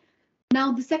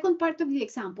 Now, the second part of the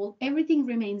example, everything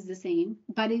remains the same,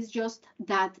 but it's just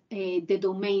that the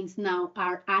domains now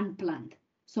are unplanned.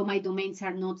 So my domains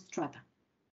are not strata.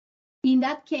 In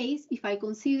that case, if I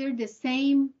consider the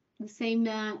same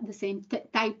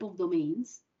type of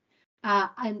domains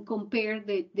and compare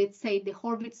let's say the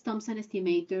Horvitz-Thompson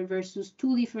estimator versus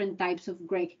 2 different types of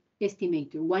Greg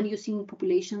estimator, one using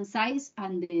population size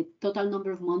and the total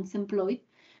number of months employed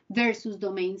versus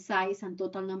domain size and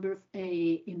total number of,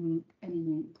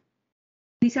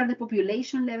 these are the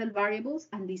population level variables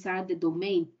and these are the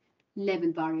domain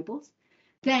level variables.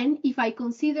 Then if I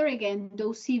consider again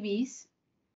those CVs,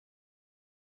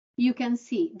 you can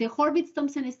see the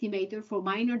Horvitz-Thompson estimator for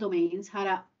minor domains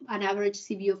had an average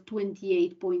CV of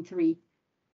 28.3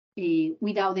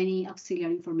 without any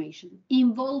auxiliary information.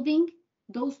 Involving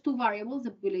those 2 variables,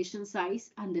 the population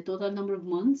size and the total number of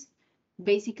months,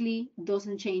 basically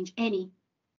doesn't change any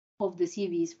of the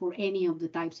CVs for any of the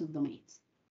types of domains,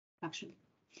 actually.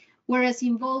 Whereas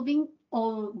involving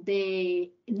all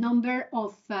the number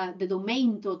of the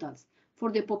domain totals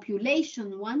for the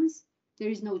population ones, there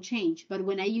is no change. But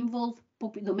when I involve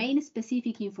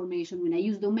domain-specific information, when I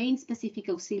use domain-specific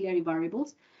auxiliary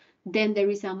variables, then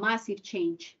there is a massive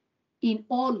change in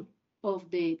all of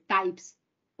the types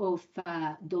of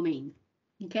domain,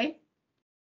 okay?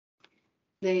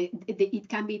 It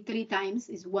can be 3 times,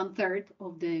 is 1/3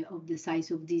 of the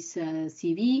size of this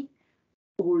CV,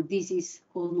 or this is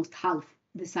almost half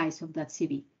the size of that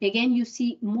CV. Again, you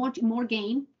see more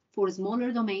gain for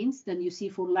smaller domains than you see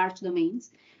for large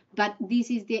domains. But this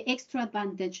is the extra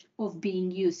advantage of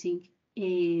using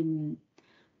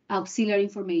auxiliary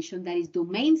information that is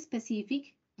domain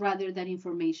specific rather than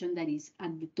information that is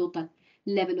at the total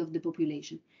level of the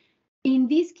population. In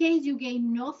this case, you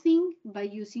gain nothing by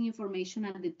using information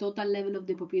at the total level of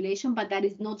the population, but that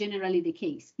is not generally the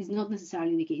case. It's not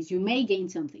necessarily the case. You may gain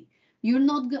something. You're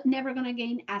never going to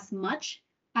gain as much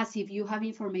as if you have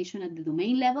information at the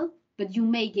domain level, but you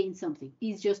may gain something.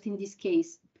 It's just in this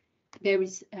case, there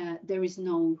is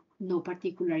no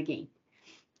particular gain.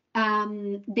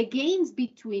 The gains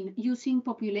between using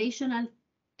population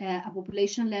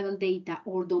level data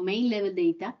or domain level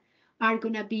data are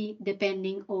going to be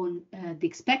depending on the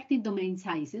expected domain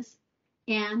sizes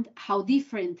and how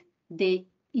different the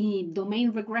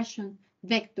domain regression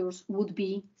vectors would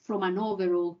be from an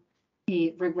overall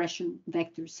regression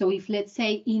vector. So if, let's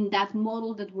say, in that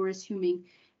model that we're assuming,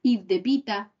 if the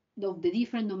beta of the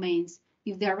different domains,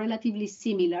 if they're relatively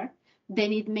similar,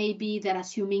 then it may be that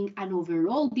assuming an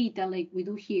overall beta like we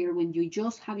do here, when you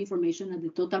just have information at the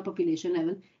total population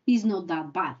level, is not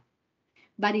that bad.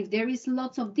 But if there is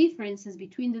lots of differences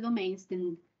between the domains,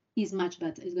 then it's much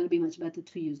better. It's going to be much better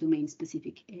to use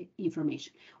domain-specific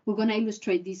information. We're going to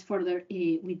illustrate this further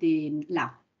with the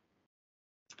lab.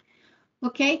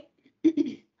 Okay.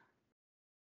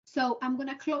 So I'm going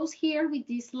to close here with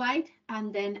this slide,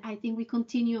 and then I think we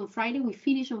continue on Friday. We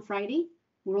finish on Friday.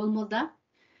 We're almost done.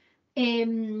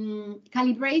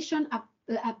 Calibration,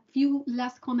 a few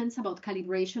last comments about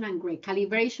calibration and grade.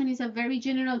 Calibration is a very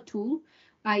general tool.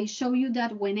 I show you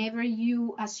that whenever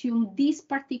you assume this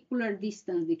particular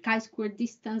distance, the chi-square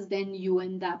distance, then you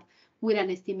end up with an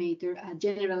estimator, a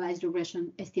generalized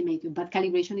regression estimator, but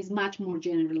calibration is much more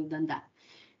general than that.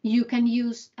 You can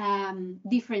use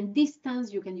different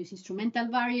distance, you can use instrumental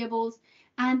variables,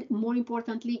 and more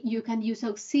importantly, you can use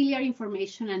auxiliary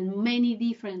information at many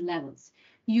different levels.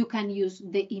 You can use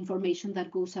the information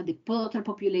that goes at the total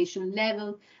population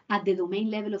level, at the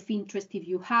domain level of interest if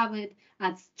you have it,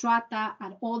 at strata,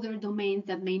 at other domains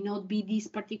that may not be these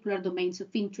particular domains of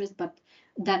interest, but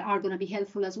that are going to be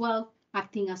helpful as well,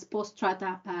 acting as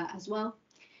post-strata as well.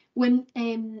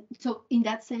 So in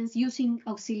that sense, using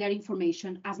auxiliary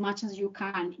information as much as you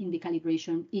can in the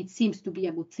calibration, it seems to be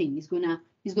a good thing. It's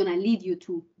gonna lead you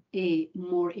to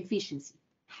more efficiency.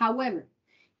 However,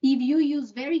 if you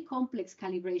use very complex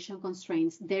calibration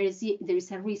constraints, there is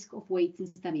a risk of weight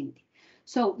instability.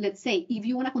 So let's say if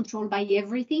you want to control by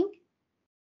everything,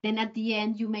 then at the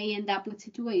end you may end up with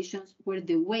situations where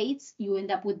the weights, you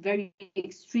end up with very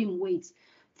extreme weights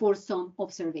for some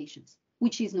observations,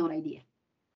 which is not ideal.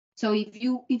 So if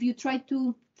you try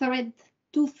to thread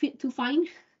too fine,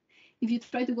 if you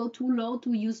try to go too low,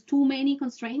 to use too many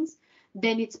constraints,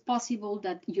 then it's possible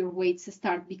that your weights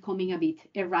start becoming a bit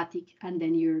erratic, and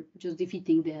then you're just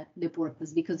defeating the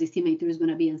purpose, because the estimator is going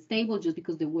to be unstable just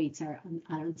because the weights are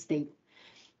unstable.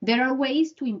 There are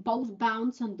ways to impose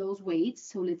bounds on those weights.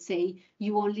 So let's say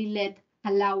you only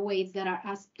allow weights that are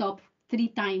as top 3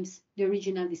 times the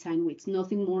original design weights,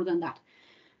 nothing more than that.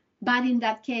 But in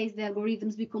that case, the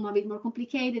algorithms become a bit more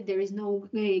complicated. There is no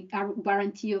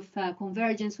guarantee of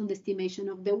convergence on the estimation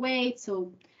of the weight.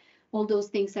 So all those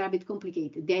things are a bit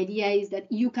complicated. The idea is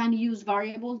that you can use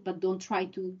variables, but don't try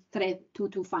to thread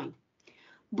too fine.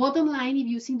 Bottom line, if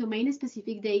using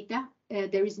domain-specific data,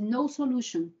 there is no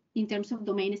solution in terms of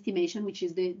domain estimation, which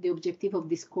is the objective of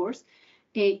this course.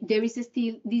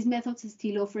 These methods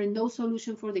still offer no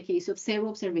solution for the case of 0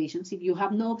 observations. If you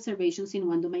have no observations in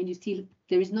one domain,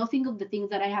 there is nothing of the things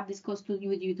that I have discussed with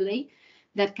you today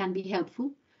that can be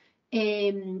helpful.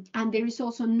 And there is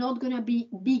also not going to be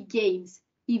big gains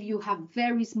if you have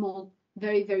very small,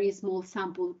 very small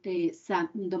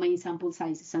domain sample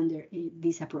sizes under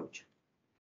this approach.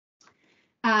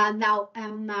 Now,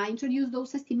 I introduced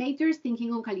those estimators,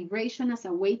 thinking on calibration as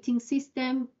a weighting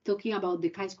system, talking about the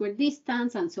chi-square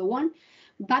distance and so on.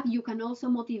 But you can also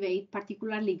motivate,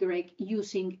 particularly Greg,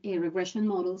 using regression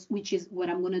models, which is what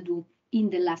I'm going to do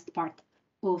in the last part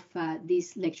of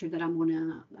this lecture that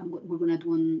we're going to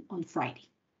do on Friday.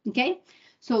 Okay,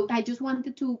 so I just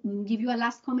wanted to give you a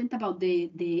last comment about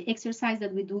the exercise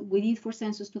that we did for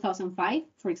Census 2005,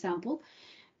 for example.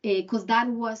 Because that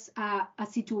was a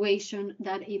situation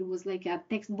that it was like a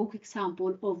textbook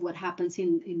example of what happens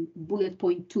in bullet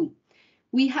point 2.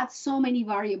 We had so many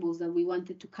variables that we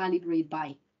wanted to calibrate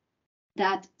by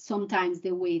that sometimes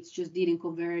the weights just didn't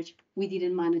converge. We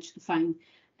didn't manage to find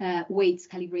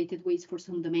calibrated weights for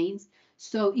some domains.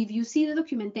 So if you see the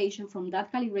documentation from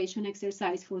that calibration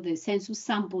exercise for the census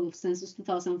sample of Census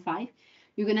 2005,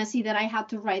 you're going to see that I had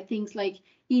to write things like,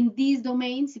 in these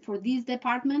domains, for these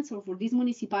departments or for these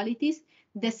municipalities,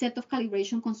 the set of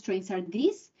calibration constraints are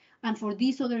these, and for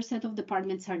this other set of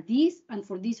departments are these, and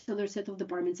for this other set of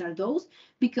departments are those,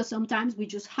 because sometimes we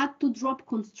just had to drop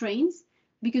constraints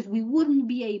because we wouldn't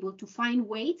be able to find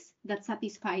weights that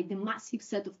satisfy the massive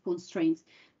set of constraints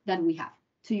that we have.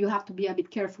 So you have to be a bit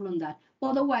careful on that.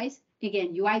 Otherwise,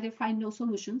 again, you either find no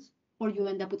solutions or you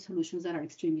end up with solutions that are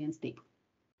extremely unstable.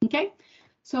 Okay,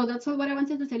 So that's all what I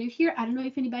wanted to tell you here. I don't know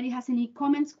if anybody has any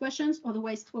comments, questions.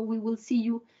 Otherwise, we will see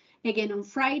you again on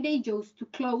Friday. Just to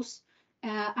close,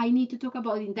 I need to talk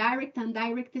about indirect and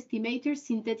direct estimators,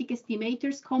 synthetic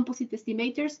estimators, composite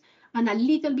estimators, and a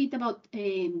little bit about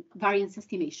variance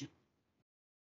estimation.